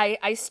Reaves.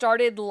 I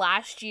started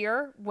last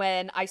year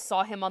when I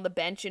saw him on the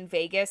bench in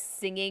Vegas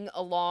singing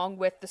along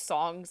with the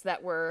songs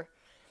that were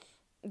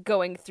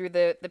going through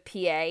the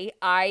PA.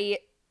 I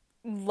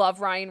love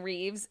Ryan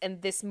Reaves,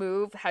 and this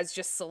move has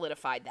just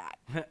solidified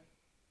that.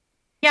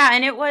 Yeah,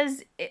 and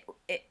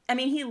I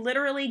mean, he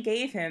literally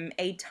gave him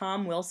a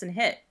Tom Wilson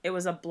hit. It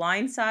was a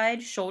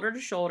blindside, shoulder to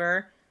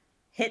shoulder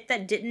hit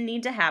that didn't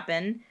need to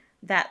happen,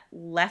 that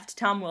left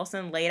Tom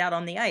Wilson laid out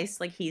on the ice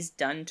like he's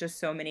done to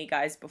so many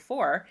guys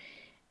before.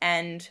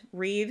 And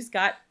Reaves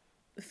got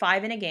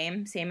 5 in a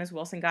game, same as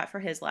Wilson got for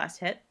his last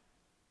hit.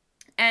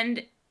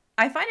 And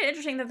I find it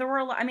interesting that there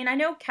were I mean, I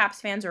know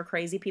Caps fans are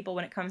crazy people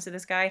when it comes to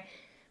this guy,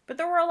 but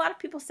there were a lot of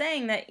people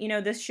saying that, you know,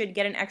 this should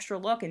get an extra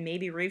look and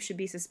maybe Reaves should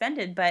be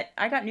suspended. But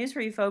I got news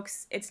for you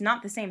folks. It's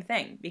not the same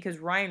thing, because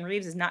Ryan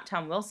Reaves is not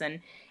Tom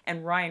Wilson,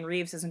 and Ryan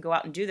Reaves doesn't go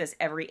out and do this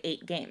every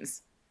 8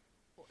 games.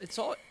 It's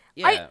all,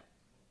 yeah.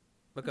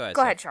 But go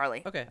ahead,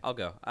 Charlie. Okay, I'll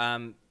go.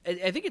 I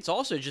think it's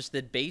also just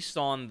that based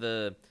on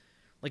the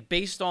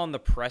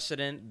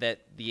precedent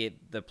that the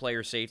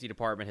player safety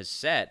department has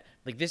set,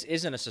 like, this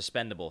isn't a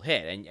suspendable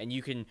hit, and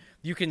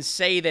you can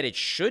say that it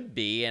should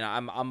be, and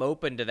I'm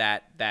open to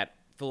that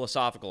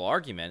philosophical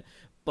argument,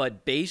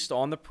 but based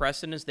on the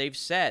precedents they've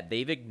set,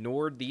 they've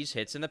ignored these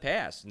hits in the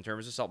past in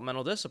terms of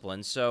supplemental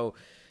discipline. So,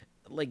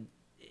 like,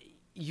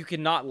 you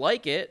cannot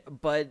like it,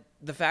 but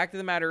the fact of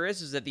the matter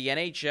is that the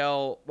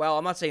NHL, well,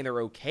 I'm not saying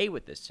they're okay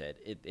with this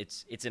hit.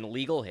 It's an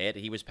illegal hit.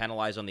 He was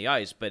penalized on the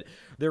ice, but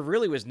there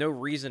really was no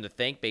reason to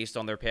think, based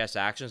on their past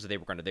actions, that they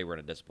were going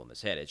to discipline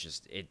this hit. It's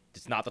just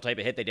it's not the type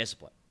of hit they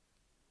discipline.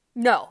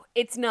 No,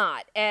 it's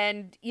not.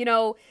 And, you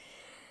know,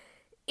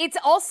 it's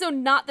also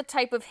not the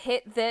type of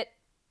hit that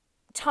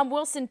Tom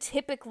Wilson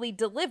typically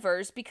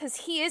delivers, because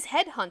he is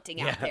headhunting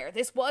out there.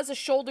 This was a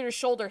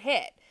shoulder-to-shoulder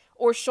hit,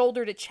 or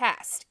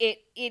shoulder-to-chest.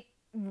 It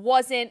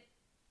wasn't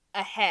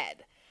a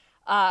head.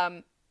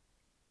 And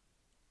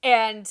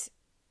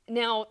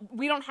now,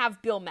 we don't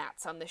have Bill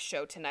Matz on this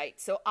show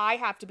tonight, so I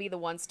have to be the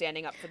one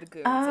standing up for the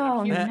Goons, and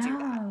I'm here to do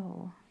that.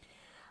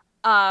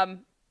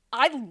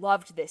 I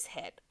loved this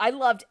hit. I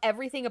loved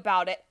everything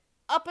about it,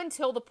 up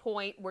until the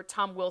point where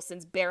Tom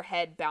Wilson's bare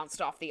head bounced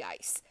off the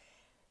ice.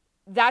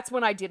 That's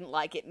when I didn't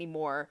like it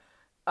anymore.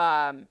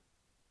 You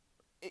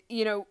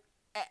know,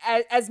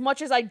 as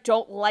much as I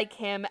don't like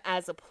him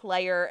as a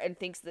player and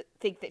think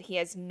that he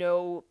has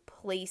no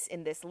place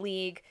in this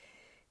league,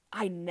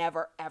 I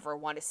never ever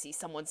want to see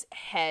someone's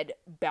head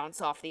bounce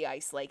off the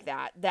ice like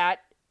that.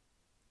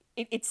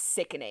 It's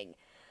sickening.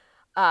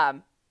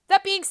 That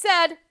being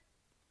said,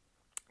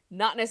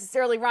 not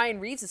necessarily Ryan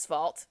Reaves'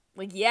 fault.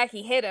 Like, yeah,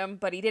 he hit him,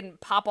 but he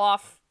didn't pop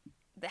off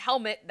the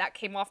helmet. That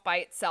came off by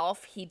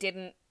itself. He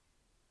didn't,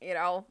 you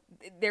know,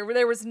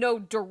 there was no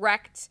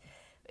direct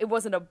It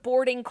wasn't a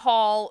boarding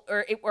call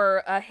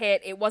or a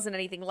hit. It wasn't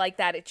anything like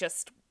that. It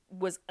just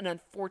was an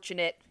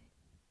unfortunate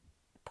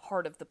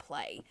part of the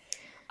play.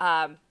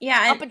 Up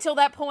until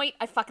that point,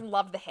 I fucking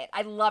loved the hit.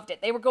 I loved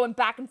it. They were going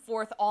back and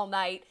forth all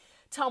night.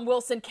 Tom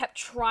Wilson kept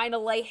trying to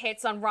lay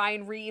hits on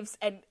Ryan Reeves,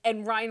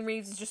 and Ryan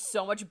Reeves is just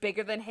so much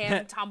bigger than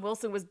him. Tom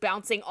Wilson was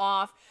bouncing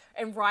off,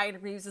 and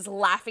Ryan Reeves is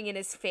laughing in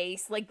his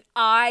face. Like,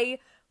 I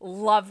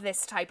love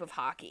this type of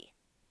hockey.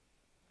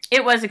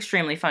 It was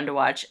extremely fun to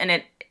watch,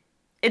 and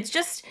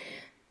it's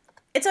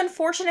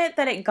unfortunate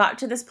that it got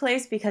to this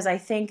place, because I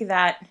think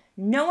that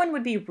no one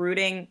would be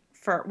rooting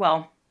for,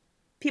 well,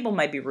 people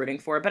might be rooting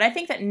for it, but I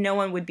think that no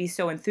one would be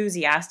so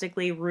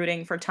enthusiastically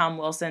rooting for Tom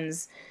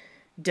Wilson's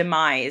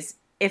demise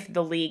if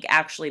the league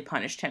actually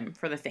punished him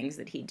for the things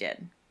that he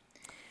did.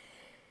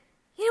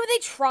 You know, they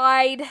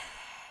tried.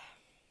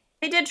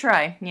 They did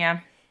try,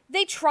 yeah.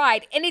 They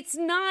tried, and it's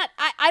not,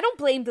 I don't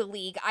blame the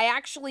league. I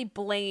actually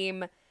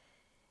blame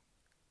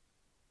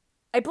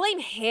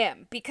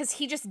him, because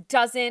he just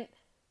doesn't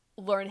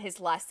learn his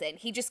lesson.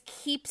 He just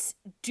keeps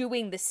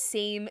doing the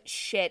same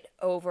shit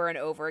over and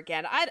over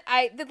again.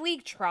 The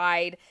league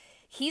tried.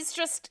 He's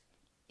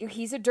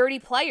a dirty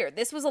player.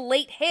 This was a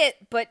late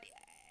hit, but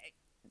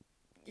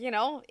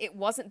it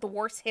wasn't the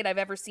worst hit I've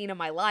ever seen in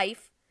my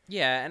life.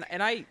 Yeah,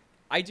 and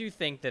I do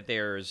think that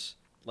there was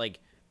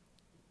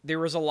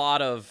a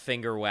lot of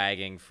finger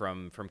wagging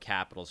from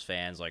Capitals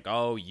fans, like,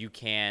 oh, you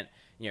can't,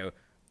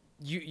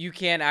 you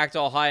can't act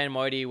all high and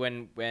mighty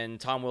when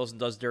Tom Wilson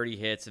does dirty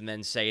hits and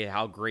then say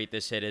how great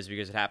this hit is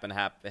because it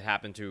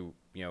happened to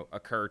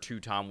occur to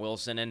Tom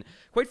Wilson. And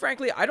quite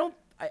frankly,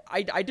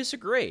 I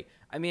disagree.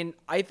 I mean,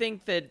 I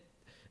think that,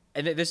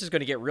 and this is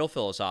going to get real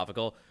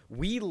philosophical,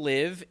 we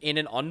live in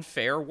an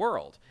unfair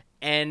world.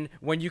 And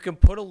when you can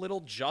put a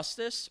little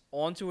justice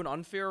onto an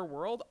unfair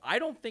world, I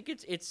don't think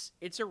it's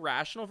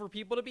irrational for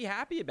people to be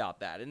happy about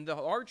that. And the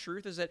hard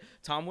truth is that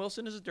Tom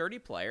Wilson is a dirty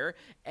player,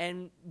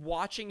 and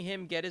watching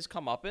him get his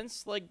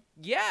comeuppance, like,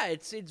 yeah,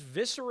 it's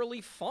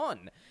viscerally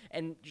fun.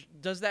 And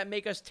does that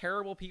make us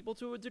terrible people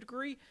to a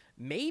degree?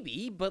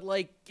 Maybe, but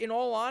like, in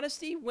all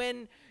honesty,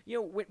 when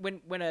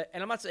and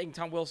I'm not saying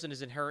Tom Wilson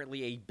is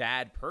inherently a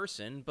bad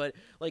person, but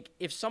like,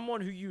 if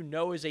someone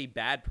who is a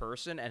bad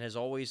person and has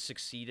always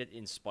succeeded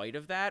in spite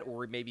of that,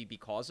 or maybe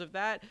because of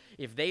that,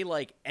 if they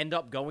like end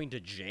up going to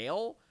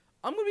jail,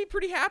 I'm going to be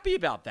pretty happy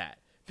about that.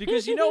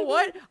 Because you know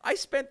what? I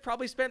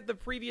probably spent the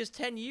previous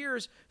 10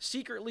 years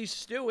secretly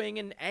stewing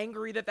and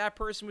angry that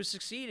person was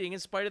succeeding in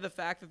spite of the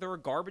fact that they're a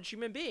garbage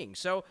human being.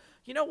 So,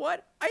 you know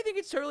what? I think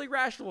it's totally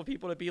rational for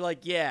people to be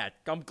like, yeah,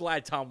 I'm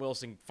glad Tom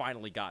Wilson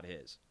finally got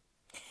his.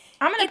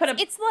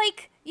 It's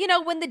like,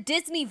 when the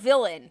Disney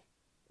villain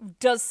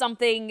does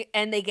something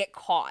and they get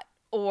caught,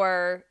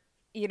 or,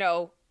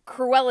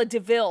 Cruella de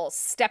Vil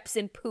steps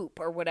in poop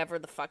or whatever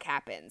the fuck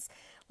happens.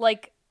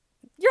 Like,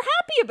 you're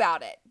happy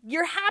about it.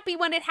 You're happy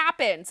when it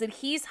happens, and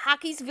he's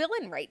hockey's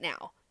villain right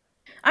now.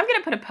 I'm going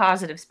to put a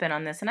positive spin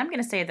on this, and I'm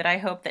going to say that I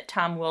hope that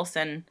Tom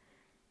Wilson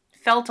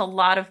felt a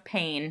lot of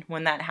pain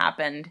when that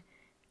happened,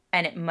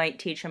 and it might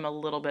teach him a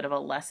little bit of a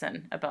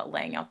lesson about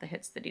laying out the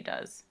hits that he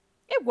does.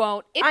 It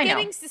won't. If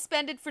getting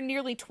suspended for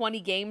nearly 20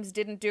 games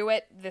didn't do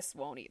it, this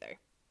won't either.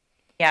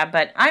 Yeah,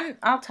 but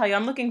I'll tell you,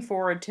 I'm looking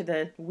forward to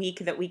the week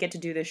that we get to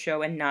do this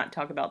show and not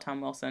talk about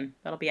Tom Wilson.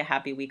 That'll be a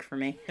happy week for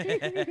me.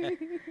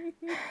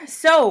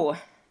 So,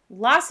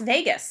 Las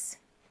Vegas.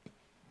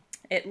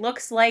 It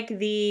looks like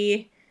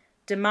the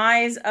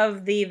demise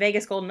of the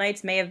Vegas Golden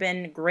Knights may have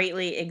been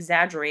greatly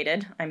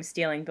exaggerated. I'm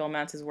stealing Bill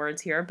Matz's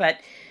words here, but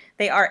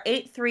they are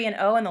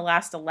 8-3-0 in the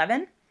last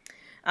 11.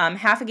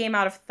 Half a game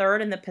out of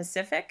third in the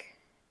Pacific,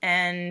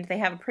 and they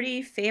have a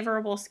pretty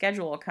favorable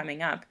schedule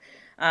coming up.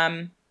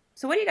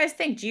 So what do you guys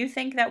think? Do you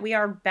think that we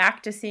are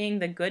back to seeing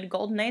the good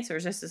Golden Knights, or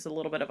is this just a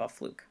little bit of a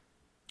fluke?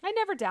 I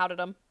never doubted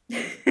them.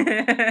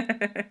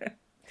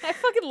 I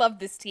fucking love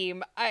this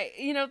team.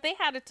 They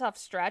had a tough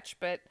stretch,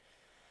 but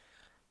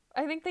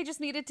I think they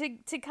just needed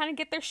to kind of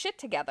get their shit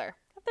together.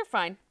 They're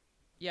fine.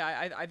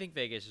 Yeah, I think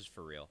Vegas is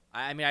for real.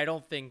 I mean, I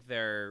don't think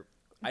they're...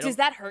 Does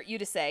that hurt you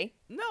to say?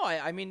 No,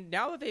 I mean,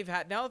 now that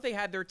they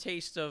had their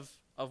taste of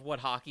what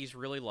hockey's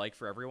really like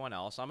for everyone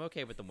else, I'm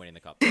okay with them winning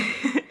the cup.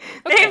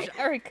 Okay,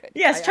 very good.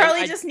 Yes,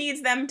 Charlie just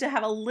needs them to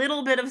have a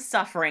little bit of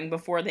suffering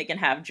before they can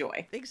have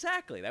joy.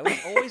 Exactly. That was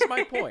always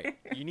my point.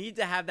 You need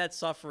to have that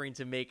suffering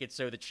to make it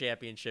so the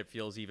championship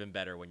feels even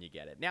better when you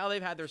get it. Now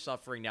they've had their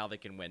suffering, now they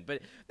can win.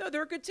 But no,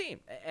 they're a good team.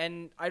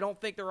 And I don't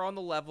think they're on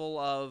the level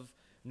of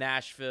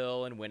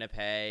Nashville and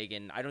Winnipeg,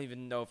 and I don't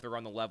even know if they're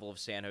on the level of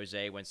San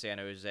Jose when San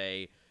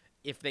Jose,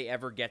 if they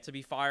ever get to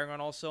be firing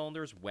on all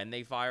cylinders, when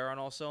they fire on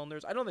all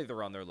cylinders. I don't think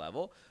they're on their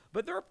level,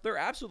 but they're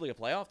absolutely a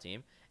playoff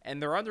team,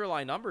 and their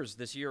underlying numbers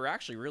this year are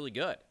actually really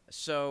good.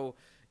 So,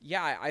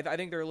 yeah, I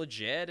think they're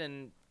legit,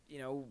 and,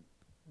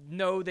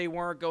 no, they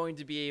weren't going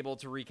to be able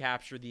to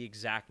recapture the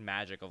exact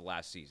magic of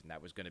last season.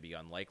 That was going to be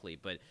unlikely,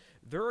 but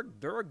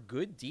they're a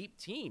good deep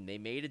team. They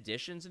made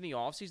additions in the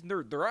offseason.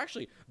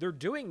 They're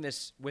doing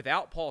this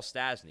without Paul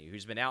Stastny,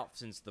 who's been out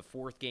since the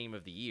 4th game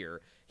of the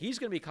year. He's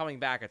going to be coming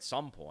back at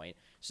some point.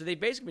 So they've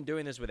basically been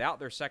doing this without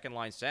their second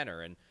line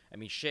center. And I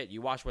mean, shit,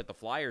 you watch what the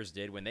Flyers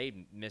did when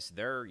they missed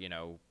their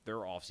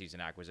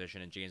offseason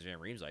acquisition and James Van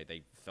Riemsdyk.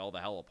 They fell the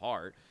hell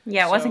apart.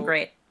 Yeah, it wasn't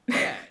great.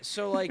 Yeah,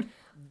 so like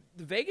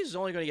Vegas is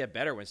only going to get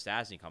better when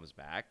Stastny comes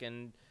back,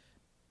 and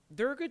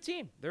they're a good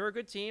team.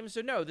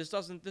 So no, this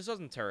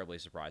doesn't terribly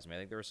surprise me. I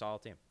think they're a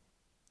solid team.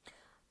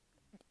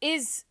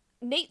 Is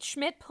Nate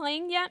Schmidt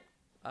playing yet?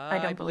 I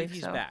don't believe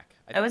he's so. back.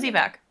 Oh, is he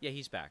back? Yeah,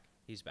 he's back.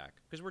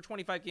 Because we're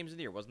 25 games in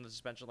the year. Wasn't the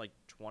suspension like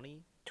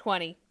 20?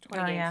 20 Oh,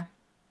 games.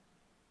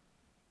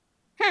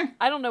 yeah.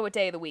 I don't know what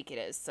day of the week it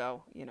is,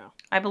 so,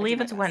 I believe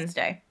my it's best.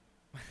 Wednesday.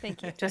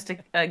 Thank you. Just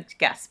a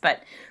guess.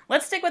 But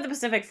let's stick with the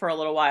Pacific for a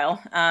little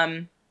while.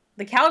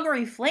 The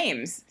Calgary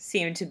Flames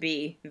seem to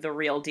be the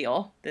real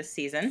deal this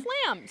season.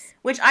 Flams.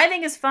 Which I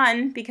think is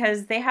fun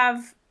because they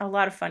have a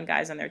lot of fun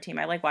guys on their team.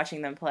 I like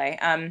watching them play.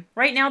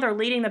 Right now they're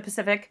leading the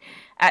Pacific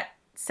at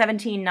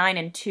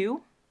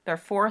 17-9-2. They're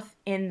 4th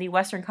in the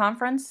Western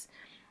Conference.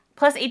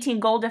 Plus 18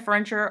 goal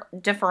differential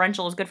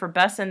is good for 5th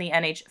best in the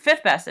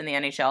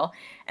NHL.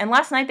 And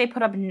last night they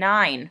put up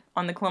 9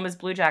 on the Columbus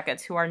Blue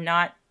Jackets, who are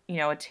not,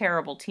 a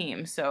terrible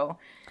team. So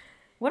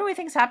what do we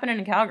think is happening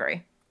in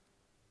Calgary?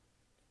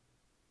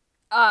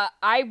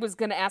 I was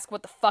going to ask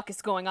what the fuck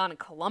is going on in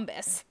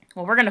Columbus.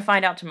 Well, we're going to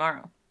find out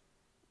tomorrow.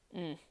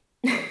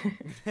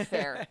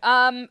 Fair. They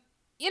kind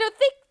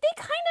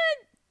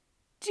of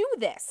do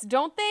this,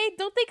 don't they?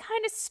 Don't they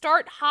kind of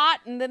start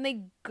hot and then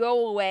they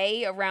go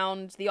away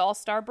around the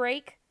All-Star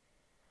break?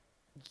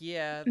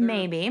 Yeah,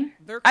 maybe.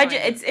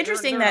 It's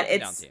interesting they're that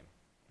an up-and-down it's team.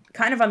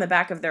 kind of on the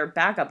back of their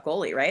backup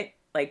goalie, right?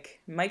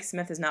 Like, Mike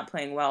Smith is not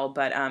playing well,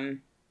 but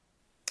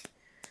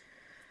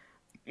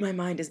my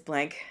mind is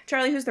blank.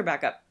 Charlie, who's their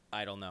backup?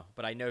 I don't know,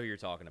 but I know who you're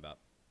talking about.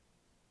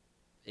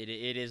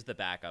 It is the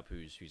backup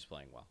who's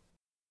playing well.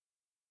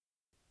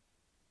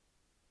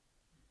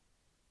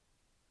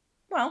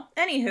 Well,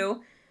 anywho,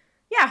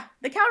 yeah,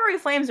 the Calgary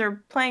Flames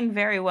are playing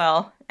very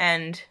well,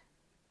 and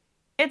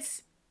I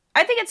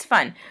think it's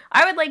fun.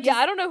 I would like to... Yeah,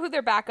 I don't know who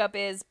their backup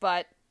is,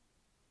 but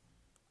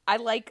I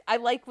like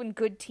when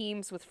good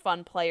teams with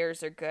fun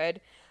players are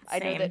good. I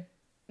know Same. that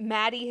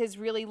Maddie has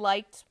really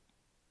liked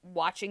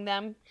watching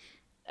them.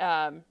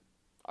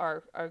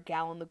 Our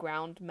gal on the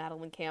ground,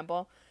 Madeline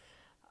Campbell.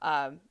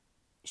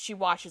 She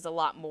watches a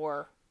lot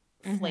more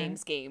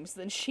Flames games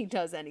than she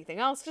does anything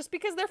else, just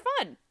because they're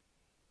fun.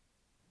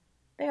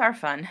 They are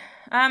fun.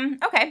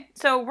 Okay,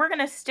 so we're going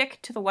to stick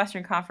to the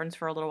Western Conference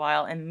for a little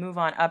while and move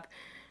on up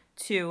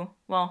to,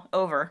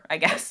 over, I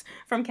guess,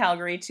 from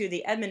Calgary to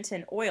the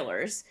Edmonton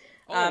Oilers.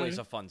 Always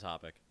a fun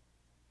topic.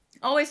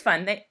 Always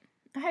fun.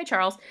 Hi,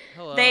 Charles.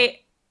 Hello.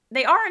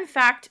 They are, in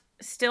fact,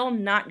 still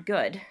not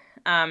good.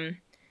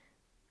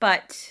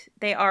 But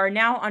they are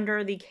now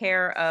under the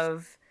care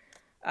of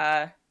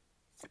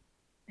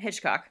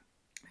Hitchcock,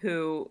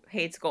 who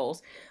hates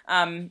goals.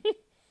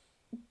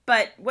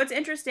 But what's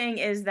interesting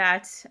is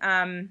that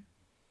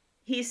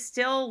he's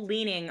still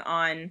leaning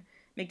on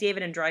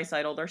McDavid and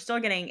Draisaitl. They're still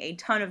getting a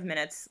ton of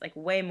minutes, like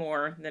way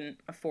more than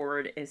a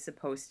forward is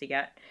supposed to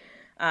get.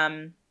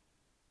 And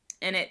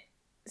it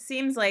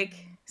seems like,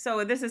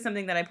 so this is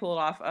something that I pulled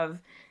off of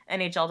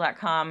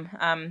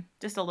NHL.com.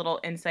 Just a little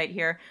insight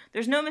here.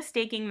 There's no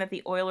mistaking that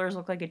the Oilers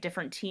look like a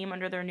different team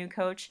under their new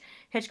coach.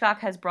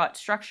 Hitchcock has brought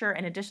structure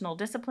and additional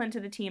discipline to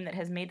the team that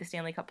has made the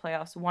Stanley Cup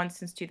playoffs once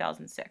since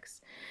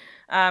 2006.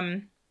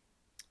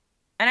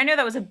 And I know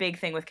that was a big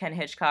thing with Ken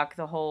Hitchcock,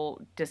 the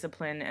whole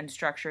discipline and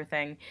structure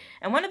thing.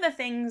 And one of the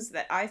things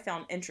that I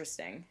found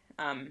interesting,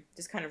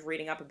 just kind of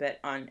reading up a bit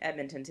on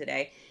Edmonton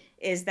today,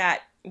 is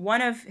that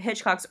one of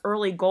Hitchcock's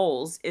early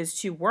goals is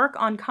to work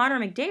on Connor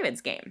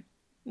McDavid's game,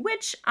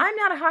 which I'm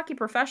not a hockey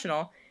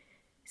professional.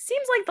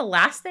 Seems like the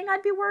last thing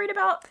I'd be worried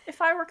about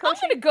if I were I'm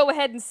coaching. going to go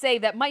ahead and say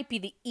that might be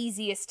the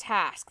easiest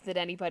task that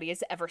anybody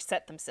has ever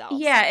set themselves.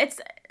 Yeah,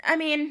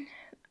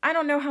 I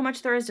don't know how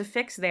much there is to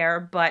fix there,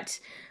 but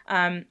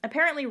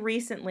apparently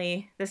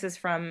recently, this is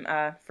from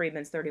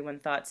Friedman's 31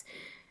 Thoughts,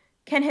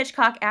 Ken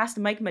Hitchcock asked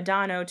Mike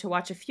Modano to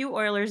watch a few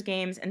Oilers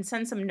games and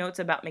send some notes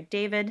about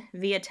McDavid.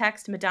 Via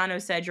text,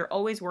 Modano said, "You're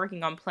always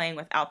working on playing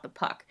without the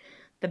puck.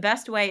 The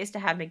best way is to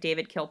have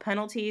McDavid kill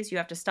penalties. You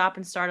have to stop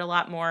and start a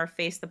lot more,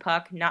 face the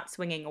puck, not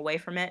swinging away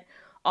from it.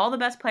 All the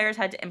best players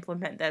had to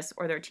implement this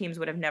or their teams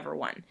would have never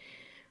won."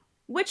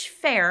 Which,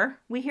 fair.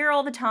 We hear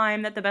all the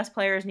time that the best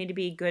players need to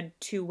be good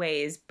two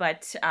ways,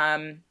 but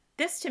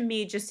this to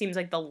me just seems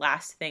like the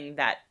last thing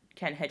that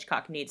Ken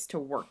Hitchcock needs to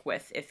work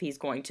with if he's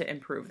going to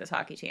improve this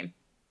hockey team.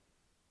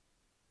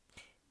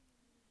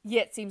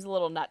 Yeah, it seems a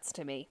little nuts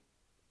to me.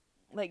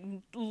 Like,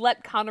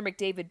 let Connor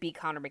McDavid be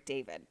Connor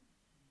McDavid.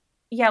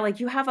 Yeah, like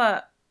you have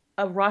a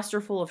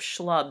roster full of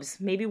schlubs.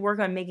 Maybe work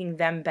on making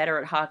them better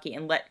at hockey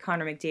and let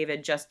Connor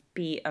McDavid just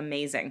be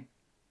amazing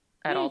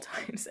at all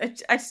times.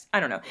 I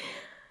don't know.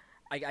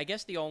 I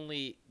guess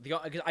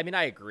I mean,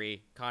 I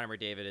agree. Connor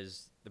McDavid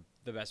is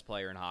the best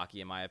player in hockey,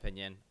 in my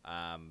opinion.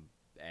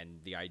 And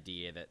the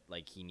idea that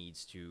like he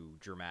needs to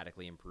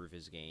dramatically improve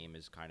his game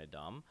is kind of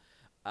dumb.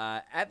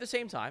 At the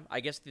same time, I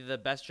guess the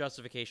best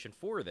justification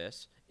for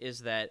this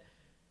is that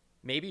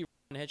maybe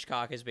Ron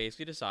Hitchcock has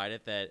basically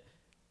decided that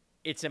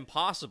it's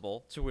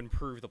impossible to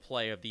improve the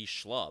play of these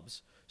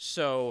schlubs.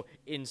 So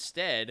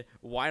instead,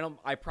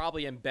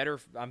 I'm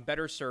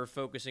better served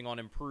focusing on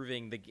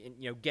improving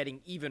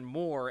getting even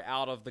more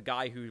out of the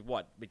guy who,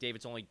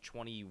 McDavid's only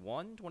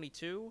 21,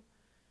 22?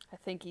 I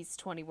think he's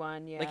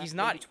 21, yeah. Like he's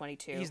not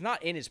 22. He's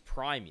not in his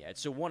prime yet.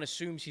 So one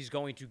assumes he's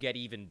going to get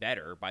even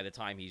better by the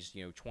time he's,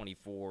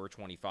 24,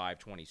 25,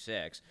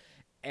 26.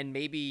 And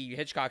maybe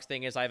Hitchcock's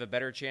thing is I have a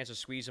better chance of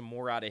squeezing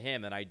more out of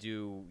him than I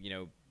do,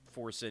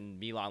 forcing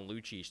Milan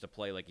Lucic to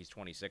play like he's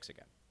 26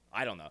 again.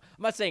 I don't know.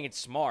 I'm not saying it's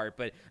smart,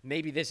 but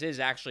maybe this is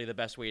actually the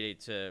best way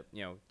to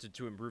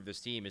improve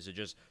this team is to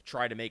just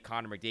try to make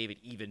Connor McDavid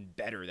even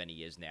better than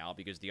he is now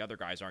because the other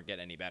guys aren't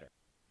getting any better.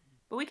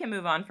 But we can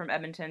move on from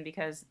Edmonton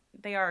because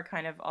they are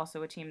kind of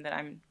also a team that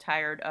I'm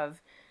tired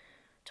of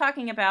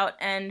talking about.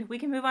 And we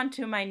can move on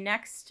to my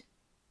next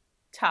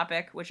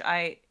topic, which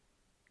I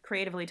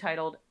creatively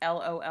titled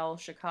LOL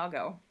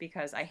Chicago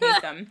because I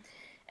hate them.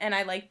 And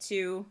I like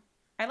to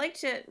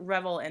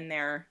revel in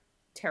their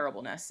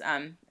terribleness.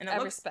 And I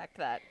respect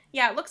that.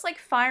 Yeah, it looks like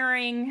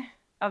firing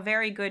a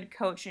very good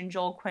coach in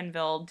Joel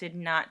Quenneville did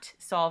not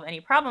solve any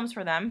problems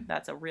for them.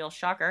 That's a real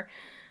shocker.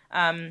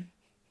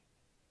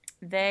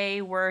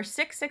 They were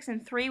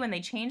 6-6-3 when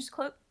they changed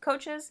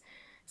coaches.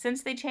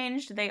 Since they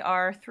changed, they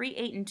are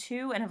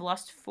 3-8-2 and have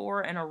lost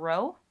 4 in a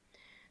row.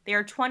 They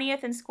are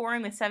 20th in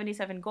scoring with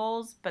 77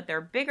 goals, but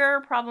their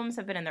bigger problems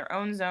have been in their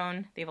own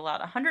zone. They've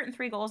allowed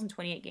 103 goals in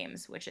 28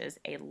 games, which is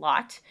a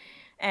lot.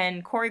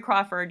 And Corey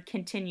Crawford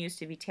continues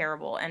to be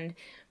terrible. And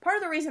part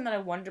of the reason that I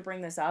wanted to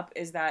bring this up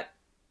is that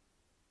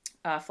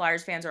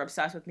Flyers fans are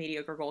obsessed with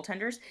mediocre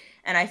goaltenders.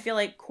 And I feel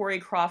like Corey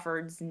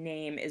Crawford's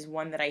name is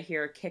one that I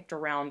hear kicked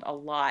around a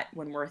lot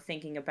when we're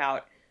thinking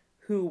about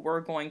who we're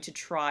going to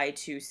try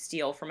to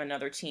steal from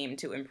another team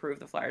to improve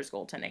the Flyers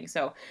goaltending.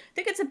 So I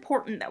think it's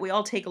important that we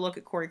all take a look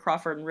at Corey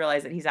Crawford and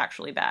realize that he's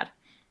actually bad.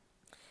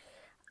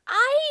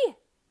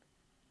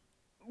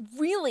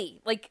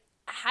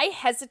 I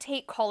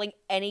hesitate calling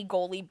any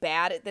goalie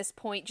bad at this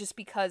point just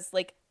because,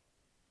 like,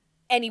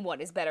 anyone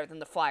is better than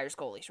the Flyers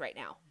goalies right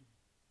now.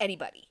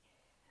 Anybody.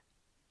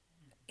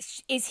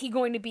 Is he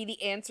going to be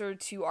the answer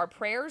to our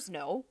prayers?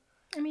 No.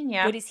 I mean,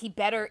 yeah. But is he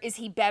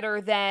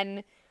better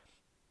than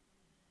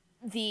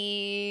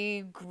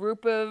the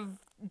group of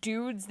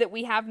dudes that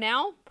we have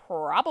now?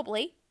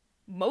 Probably.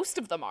 Most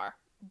of them are.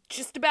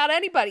 Just about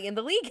anybody in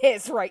the league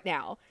is right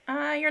now.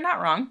 You're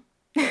not wrong.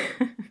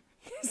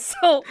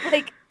 So,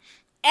 like,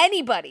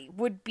 anybody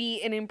would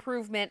be an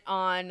improvement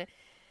on,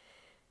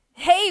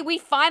 hey, we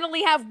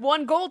finally have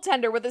one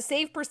goaltender with a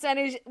save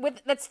percentage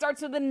that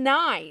starts with a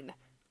 9.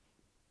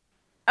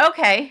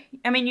 Okay.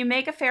 I mean, you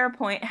make a fair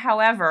point.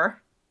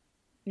 However,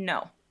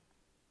 no.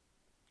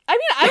 I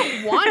mean, I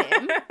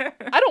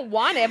don't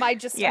want him.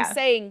 I'm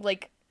saying,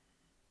 like,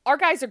 our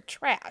guys are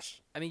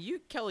trash. I mean,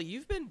 Kelly,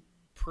 you've been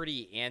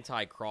pretty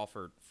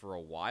anti-Crawford for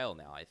a while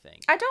now, I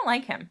think. I don't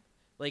like him.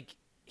 Like,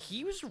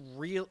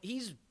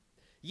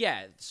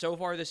 so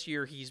far this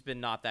year, he's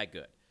been not that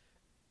good.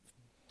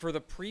 For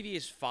the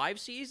previous 5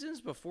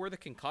 seasons before the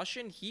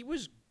concussion, he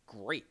was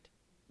great.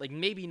 Like,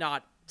 maybe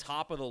not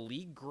top of the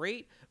league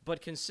great,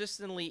 but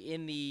consistently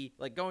in the,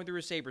 like, going through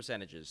his save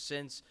percentages.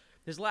 Since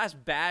his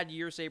last bad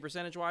year save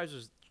percentage-wise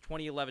was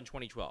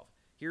 2011-2012.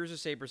 Here's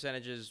his save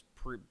percentages,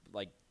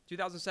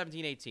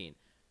 2017-18.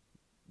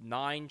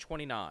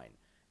 929,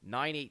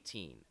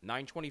 918,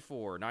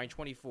 924,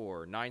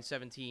 924,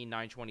 917,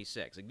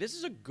 926. Like, this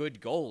is a good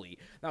goalie.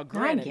 Now,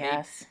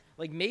 granted,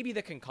 maybe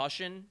the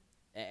concussion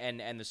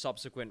and the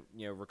subsequent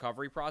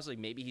recovery process, like,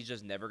 maybe he's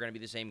just never going to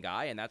be the same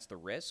guy, and that's the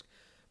risk.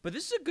 But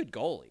this is a good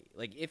goalie.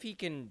 Like, if he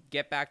can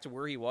get back to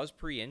where he was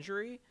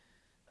pre-injury,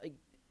 like,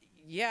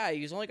 yeah,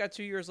 he's only got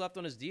 2 years left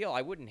on his deal.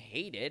 I wouldn't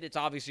hate it. It's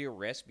obviously a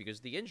risk because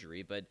of the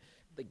injury, but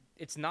like,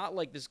 it's not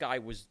like this guy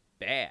was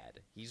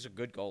bad. He's a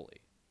good goalie.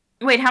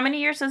 Wait, how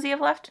many years does he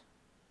have left?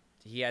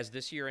 He has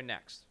this year and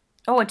next.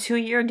 Oh, a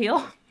 2-year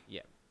deal?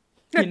 Yeah.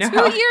 A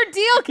 2-year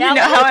deal, Kelly. You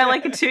know how I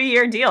like a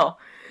 2-year deal.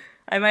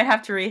 I might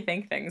have to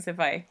rethink things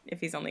if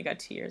he's only got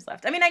 2 years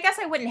left. I mean, I guess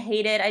I wouldn't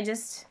hate it.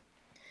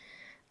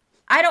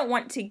 I don't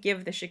want to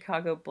give the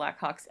Chicago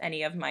Blackhawks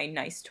any of my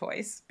nice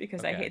toys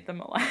because I hate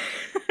them a lot.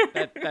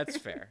 That's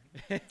fair.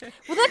 Well,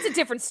 that's a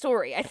different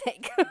story, I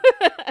think.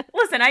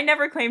 Listen, I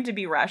never claimed to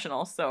be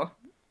rational, so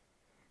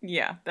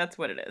yeah, that's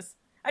what it is.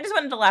 I just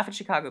wanted to laugh at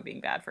Chicago being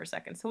bad for a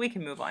second, so we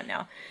can move on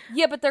now.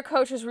 Yeah, but their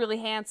coach is really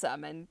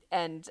handsome,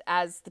 and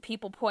as the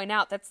people point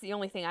out, that's the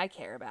only thing I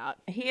care about.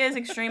 He is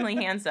extremely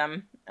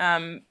handsome,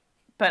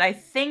 but I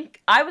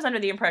think I was under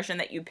the impression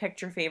that you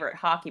picked your favorite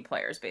hockey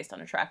players based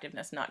on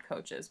attractiveness, not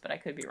coaches, but I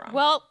could be wrong.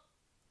 Well,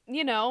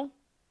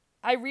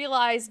 I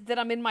realized that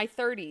I'm in my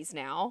 30s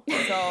now,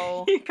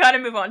 so... You gotta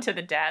move on to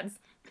the dads.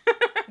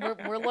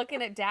 We're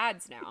looking at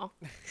dads now.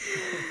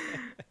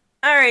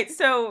 All right,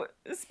 so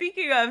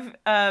speaking of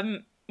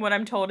what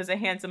I'm told is a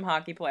handsome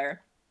hockey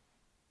player,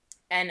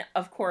 and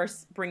of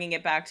course bringing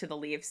it back to the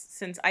Leafs,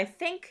 since I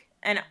think,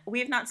 and we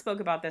have not spoke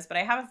about this, but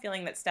I have a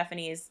feeling that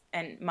Stephanie's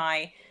and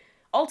my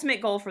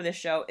ultimate goal for this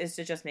show is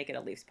to just make it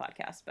a Leafs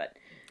podcast, but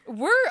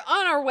we're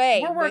on our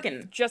way. We're working.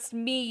 With just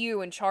me,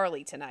 you, and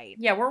Charlie tonight.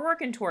 Yeah, we're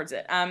working towards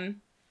it.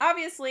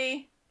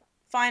 Obviously,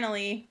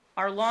 finally,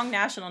 our long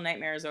national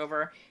nightmare is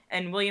over,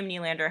 and William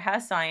Nylander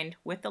has signed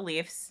with the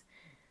Leafs.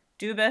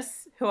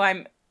 Dubas, who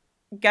I'm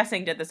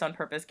guessing did this on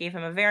purpose, gave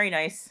him a very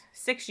nice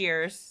 6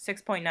 years,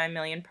 $6.9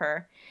 million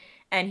per,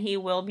 and he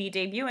will be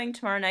debuting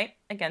tomorrow night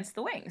against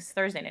the Wings,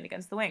 Thursday night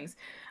against the Wings.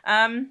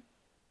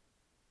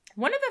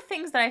 One of the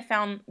things that I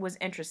found was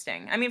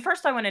interesting. I mean,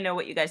 first I want to know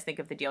what you guys think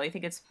of the deal. You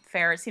think it's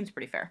fair? It seems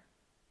pretty fair.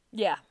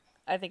 Yeah,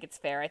 I think it's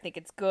fair. I think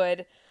it's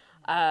good.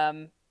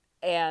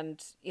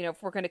 And, you know,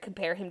 if we're going to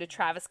compare him to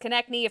Travis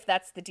Konechny, if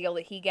that's the deal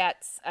that he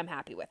gets, I'm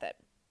happy with it.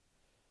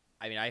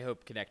 I mean, I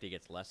hope Konechny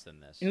gets less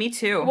than this. Me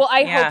too. Well,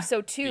 I hope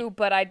so too,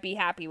 but I'd be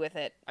happy with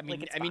it. I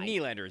mean, like,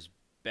 Nylander is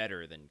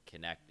better than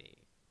Konechny.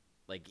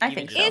 Like, I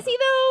think so. Is he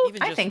though?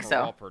 Even just I think from so.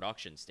 a raw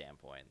production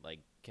standpoint, like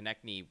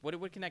Konechny, what did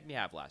Konechny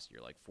have last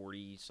year? Like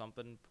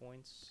 40-something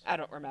points? I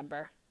don't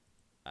remember.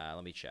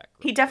 Let me check.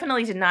 He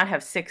definitely did not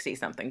have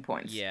 60-something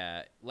points.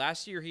 Yeah,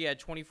 last year he had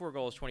 24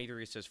 goals,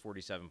 23 assists,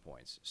 47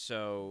 points.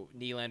 So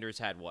Nylander's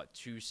had what,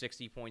 2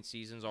 60-point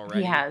seasons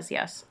already? He has,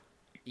 yes.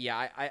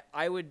 Yeah,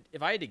 I would,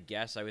 if I had to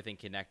guess, I would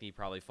think Konechny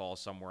probably falls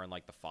somewhere in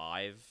like the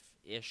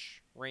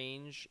 5-ish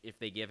range if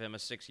they give him a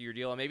 6-year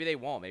deal. And maybe they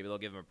won't. Maybe they'll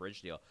give him a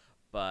bridge deal.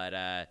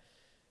 But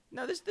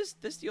no, this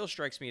deal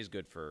strikes me as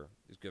good for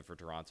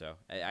Toronto.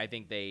 I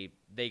think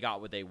they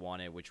got what they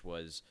wanted, which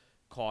was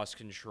cost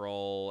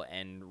control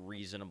and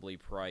reasonably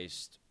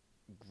priced,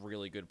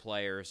 really good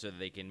players, so that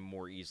they can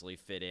more easily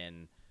fit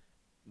in,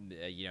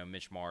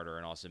 Mitch Marner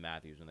and Austin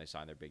Matthews when they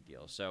sign their big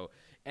deals. So,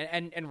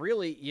 and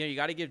really, you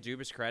got to give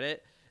Dubas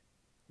credit.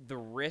 The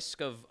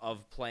risk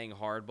of playing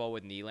hardball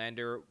with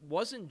Nylander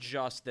wasn't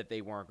just that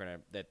they weren't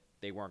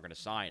gonna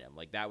sign him.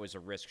 Like, that was a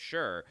risk,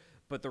 sure,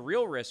 but the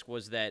real risk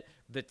was that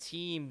the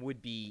team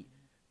would be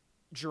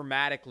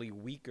dramatically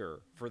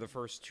weaker for the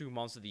first 2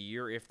 months of the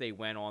year if they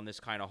went on this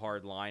kind of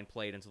hard line,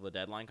 played until the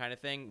deadline kind of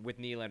thing, with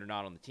Nylander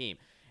not on the team.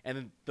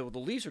 And the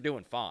Leafs are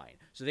doing fine.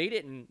 So they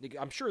didn't –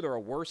 I'm sure they're a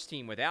worse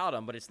team without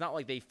him, but it's not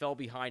like they fell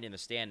behind in the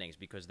standings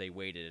because they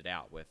waited it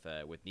out with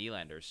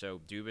Nylander.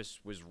 So Dubas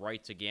was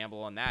right to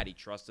gamble on that. He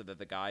trusted that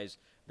the guys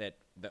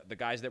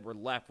that were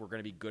left were going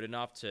to be good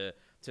enough to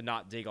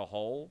not dig a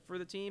hole for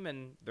the team,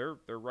 and they're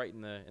right in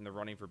the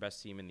running for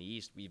best team in the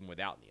East even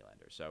without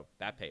Nylander. So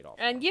that paid off.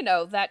 And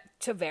that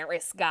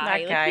Tavares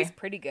guy, he's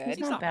pretty good. He's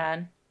not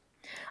bad.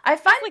 I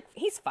find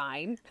he's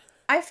fine.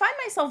 I find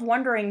myself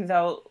wondering,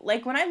 though,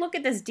 like, when I look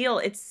at this deal,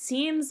 it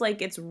seems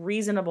like it's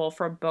reasonable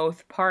for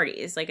both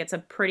parties. Like, it's a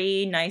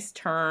pretty nice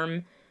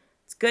term.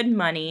 It's good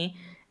money.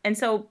 And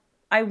so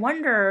I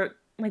wonder,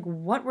 like,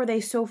 what were they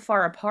so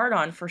far apart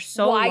on for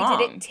so long? Why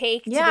did it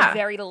take to the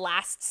very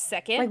last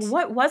second? Like,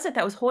 what was it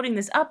that was holding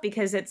this up?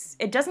 Because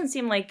it doesn't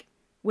seem like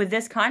with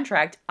this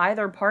contract,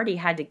 either party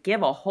had to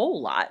give a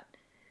whole lot.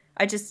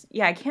 I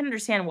can't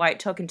understand why it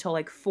took until,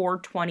 like,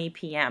 4:20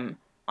 p.m.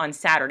 on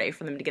Saturday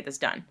for them to get this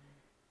done.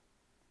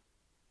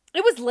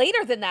 It was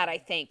later than that, I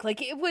think.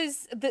 Like, it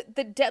was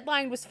the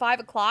deadline was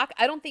 5:00.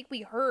 I don't think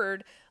we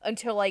heard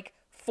until like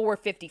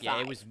 4:55.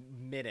 Yeah, it was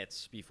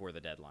minutes before the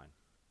deadline.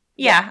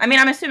 Yeah, I mean,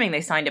 I'm assuming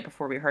they signed it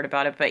before we heard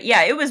about it, but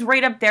yeah, it was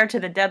right up there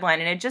to the deadline,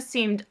 and it just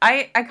seemed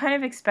I kind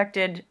of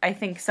expected, I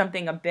think,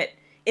 something a bit,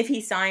 if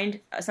he signed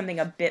something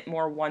a bit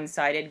more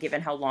one-sided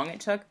given how long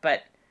it took,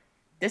 but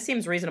this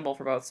seems reasonable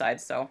for both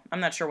sides, so I'm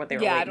not sure what they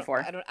were waiting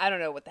for. I don't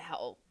know what the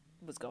hell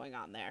was going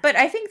on there. But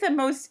I think the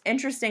most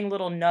interesting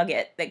little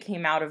nugget that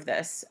came out of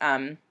this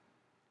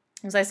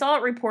was I saw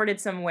it reported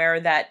somewhere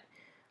that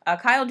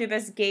Kyle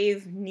Dubas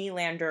gave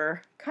Nylander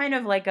kind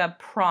of like a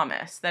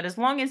promise that as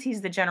long as he's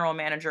the general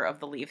manager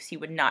of the Leafs, he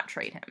would not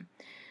trade him.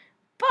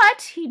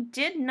 But he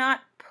did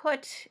not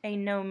put a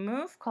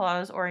no-move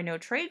clause or a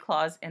no-trade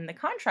clause in the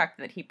contract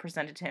that he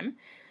presented to him,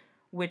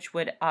 which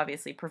would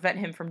obviously prevent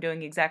him from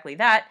doing exactly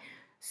that.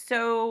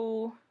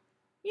 So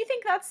you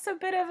think that's a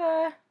bit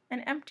of an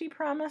empty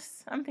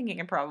promise? I'm thinking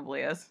it probably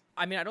is.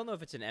 I mean, I don't know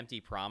if it's an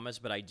empty promise,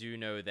 but I do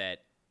know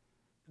that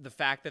the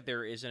fact that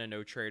there isn't a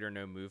no trade or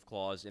no move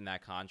clause in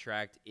that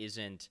contract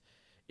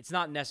it's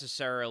not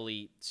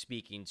necessarily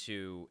speaking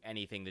to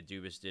anything that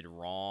Dubas did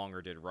wrong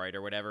or did right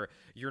or whatever.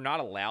 You're not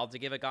allowed to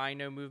give a guy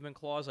no movement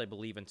clause, I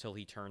believe, until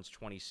he turns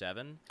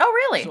 27. Oh,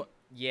 really?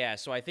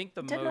 So I think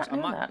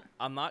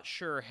I'm not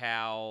sure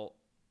how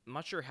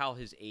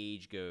his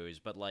age goes,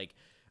 but like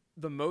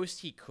the most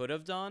he could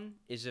have done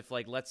is if,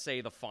 like, let's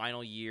say the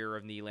final year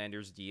of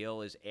Nylander's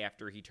deal is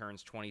after he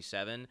turns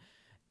 27,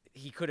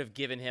 he could have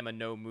given him a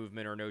no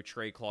movement or no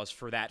trade clause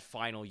for that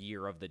final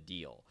year of the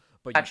deal.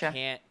 But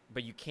gotcha.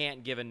 you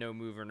can't give a no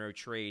move or no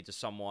trade to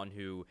someone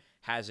who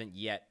hasn't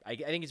yet. I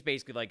think it's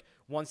basically like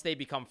once they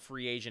become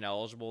free agent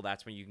eligible,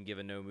 that's when you can give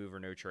a no move or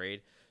no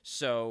trade.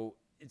 So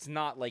it's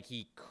not like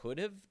he could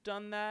have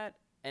done that.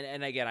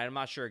 And again, I'm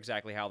not sure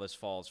exactly how this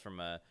falls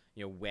from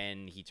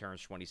when he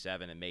turns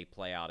 27. It may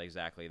play out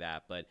exactly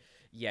that, but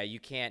yeah, you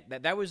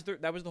can't. That was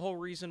the whole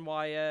reason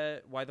why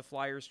the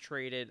Flyers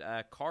traded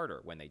Carter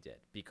when they did,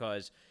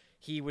 because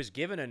he was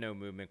given a no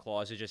movement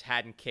clause. It just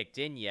hadn't kicked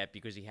in yet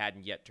because he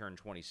hadn't yet turned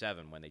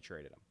 27 when they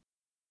traded him.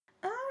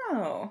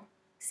 Oh,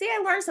 see,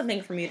 I learned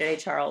something from you today,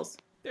 Charles.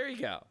 There you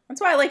go.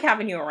 That's why I like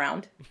having you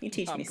around. You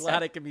teach me stuff. I'm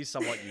glad it can be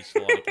somewhat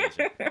useful on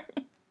occasion.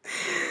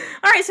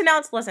 All right, so now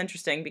it's less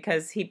interesting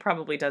because he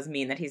probably does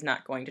mean that he's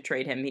not going to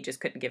trade him. He just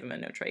couldn't give him a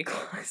no-trade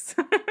clause.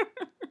 All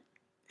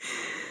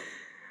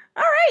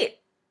right.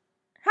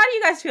 How do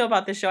you guys feel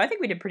about this show? I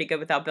think we did pretty good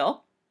without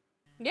Bill.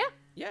 Yeah.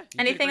 Yeah.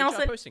 Anything else?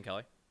 Posting,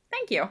 Kelly.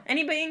 Thank you.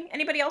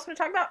 Anybody else want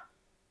to talk about?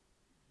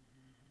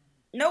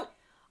 Nope.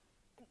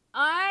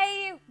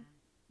 I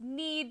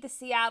need the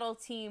Seattle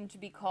team to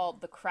be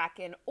called the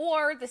Kraken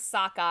or the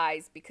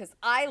Sockeyes because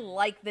I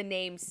like the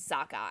name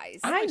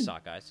Sockeyes. I like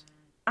Sockeyes.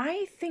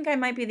 I think I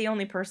might be the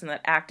only person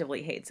that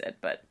actively hates it,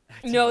 but...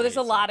 No, there's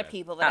a lot of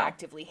people that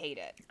actively hate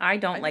it. I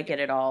don't like it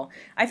at all.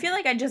 I feel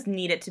like I just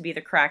need it to be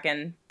the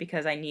Kraken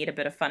because I need a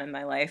bit of fun in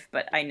my life,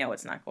 but I know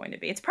it's not going to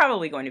be. It's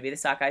probably going to be the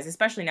Sockeyes,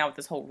 especially now with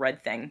this whole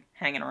red thing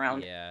hanging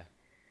around. Yeah.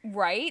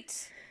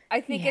 Right? I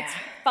think it's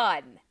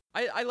fun.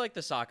 I like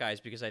the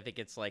Sockeyes because I think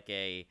it's like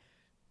it's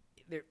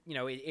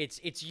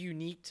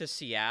unique to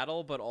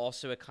Seattle, but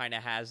also it kind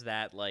of has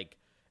that like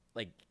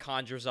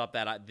conjures up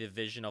that the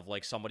vision of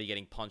like somebody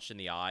getting punched in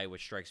the eye,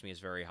 which strikes me as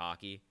very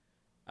hockey.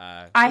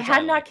 I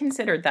had not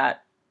considered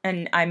that,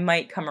 and I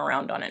might come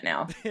around on it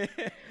now.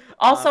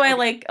 Also, I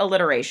like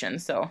alliteration,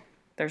 so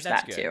there's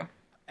that good. Too.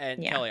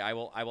 And Kelly, I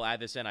will add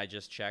this in. I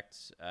just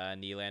checked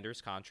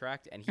Nylander's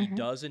contract, and he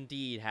does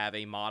indeed have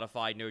a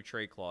modified no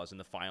trade clause in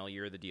the final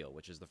year of the deal,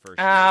 which is the first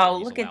year. Oh,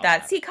 look at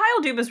that! See,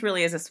 Kyle Dubas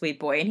really is a sweet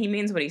boy, and he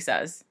means what he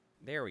says.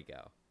 There we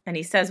go. And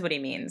he says what he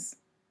means.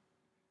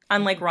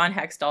 Unlike Ron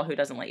Hextall, who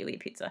doesn't let you eat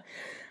pizza.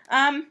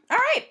 All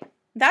right.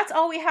 That's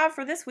all we have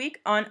for this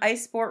week on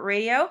Ice Sport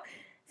Radio.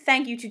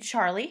 Thank you to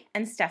Charlie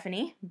and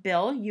Stephanie.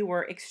 Bill, you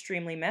were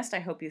extremely missed. I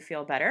hope you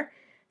feel better.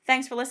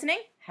 Thanks for listening.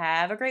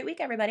 Have a great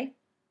week, everybody.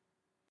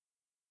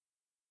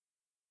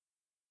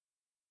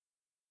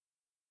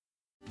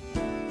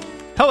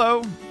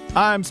 Hello,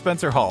 I'm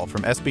Spencer Hall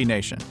from SB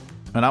Nation,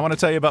 and I want to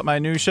tell you about my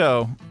new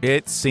show,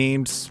 It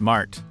Seemed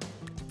Smart.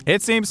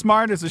 It Seemed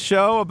Smart is a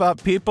show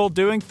about people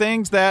doing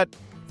things that,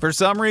 for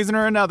some reason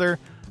or another,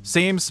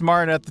 seem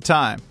smart at the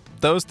time.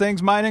 Those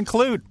things might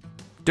include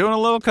doing a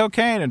little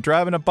cocaine and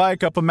driving a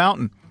bike up a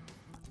mountain.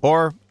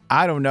 Or,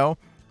 I don't know,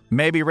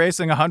 maybe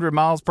racing 100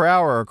 miles per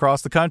hour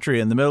across the country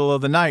in the middle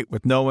of the night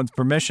with no one's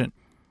permission.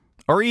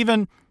 Or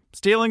even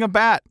stealing a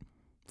bat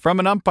from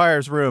an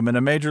umpire's room in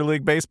a Major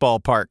League Baseball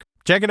park.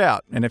 Check it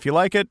out, and if you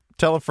like it,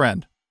 tell a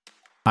friend.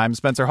 I'm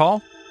Spencer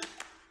Hall.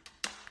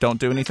 Don't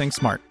do anything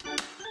smart.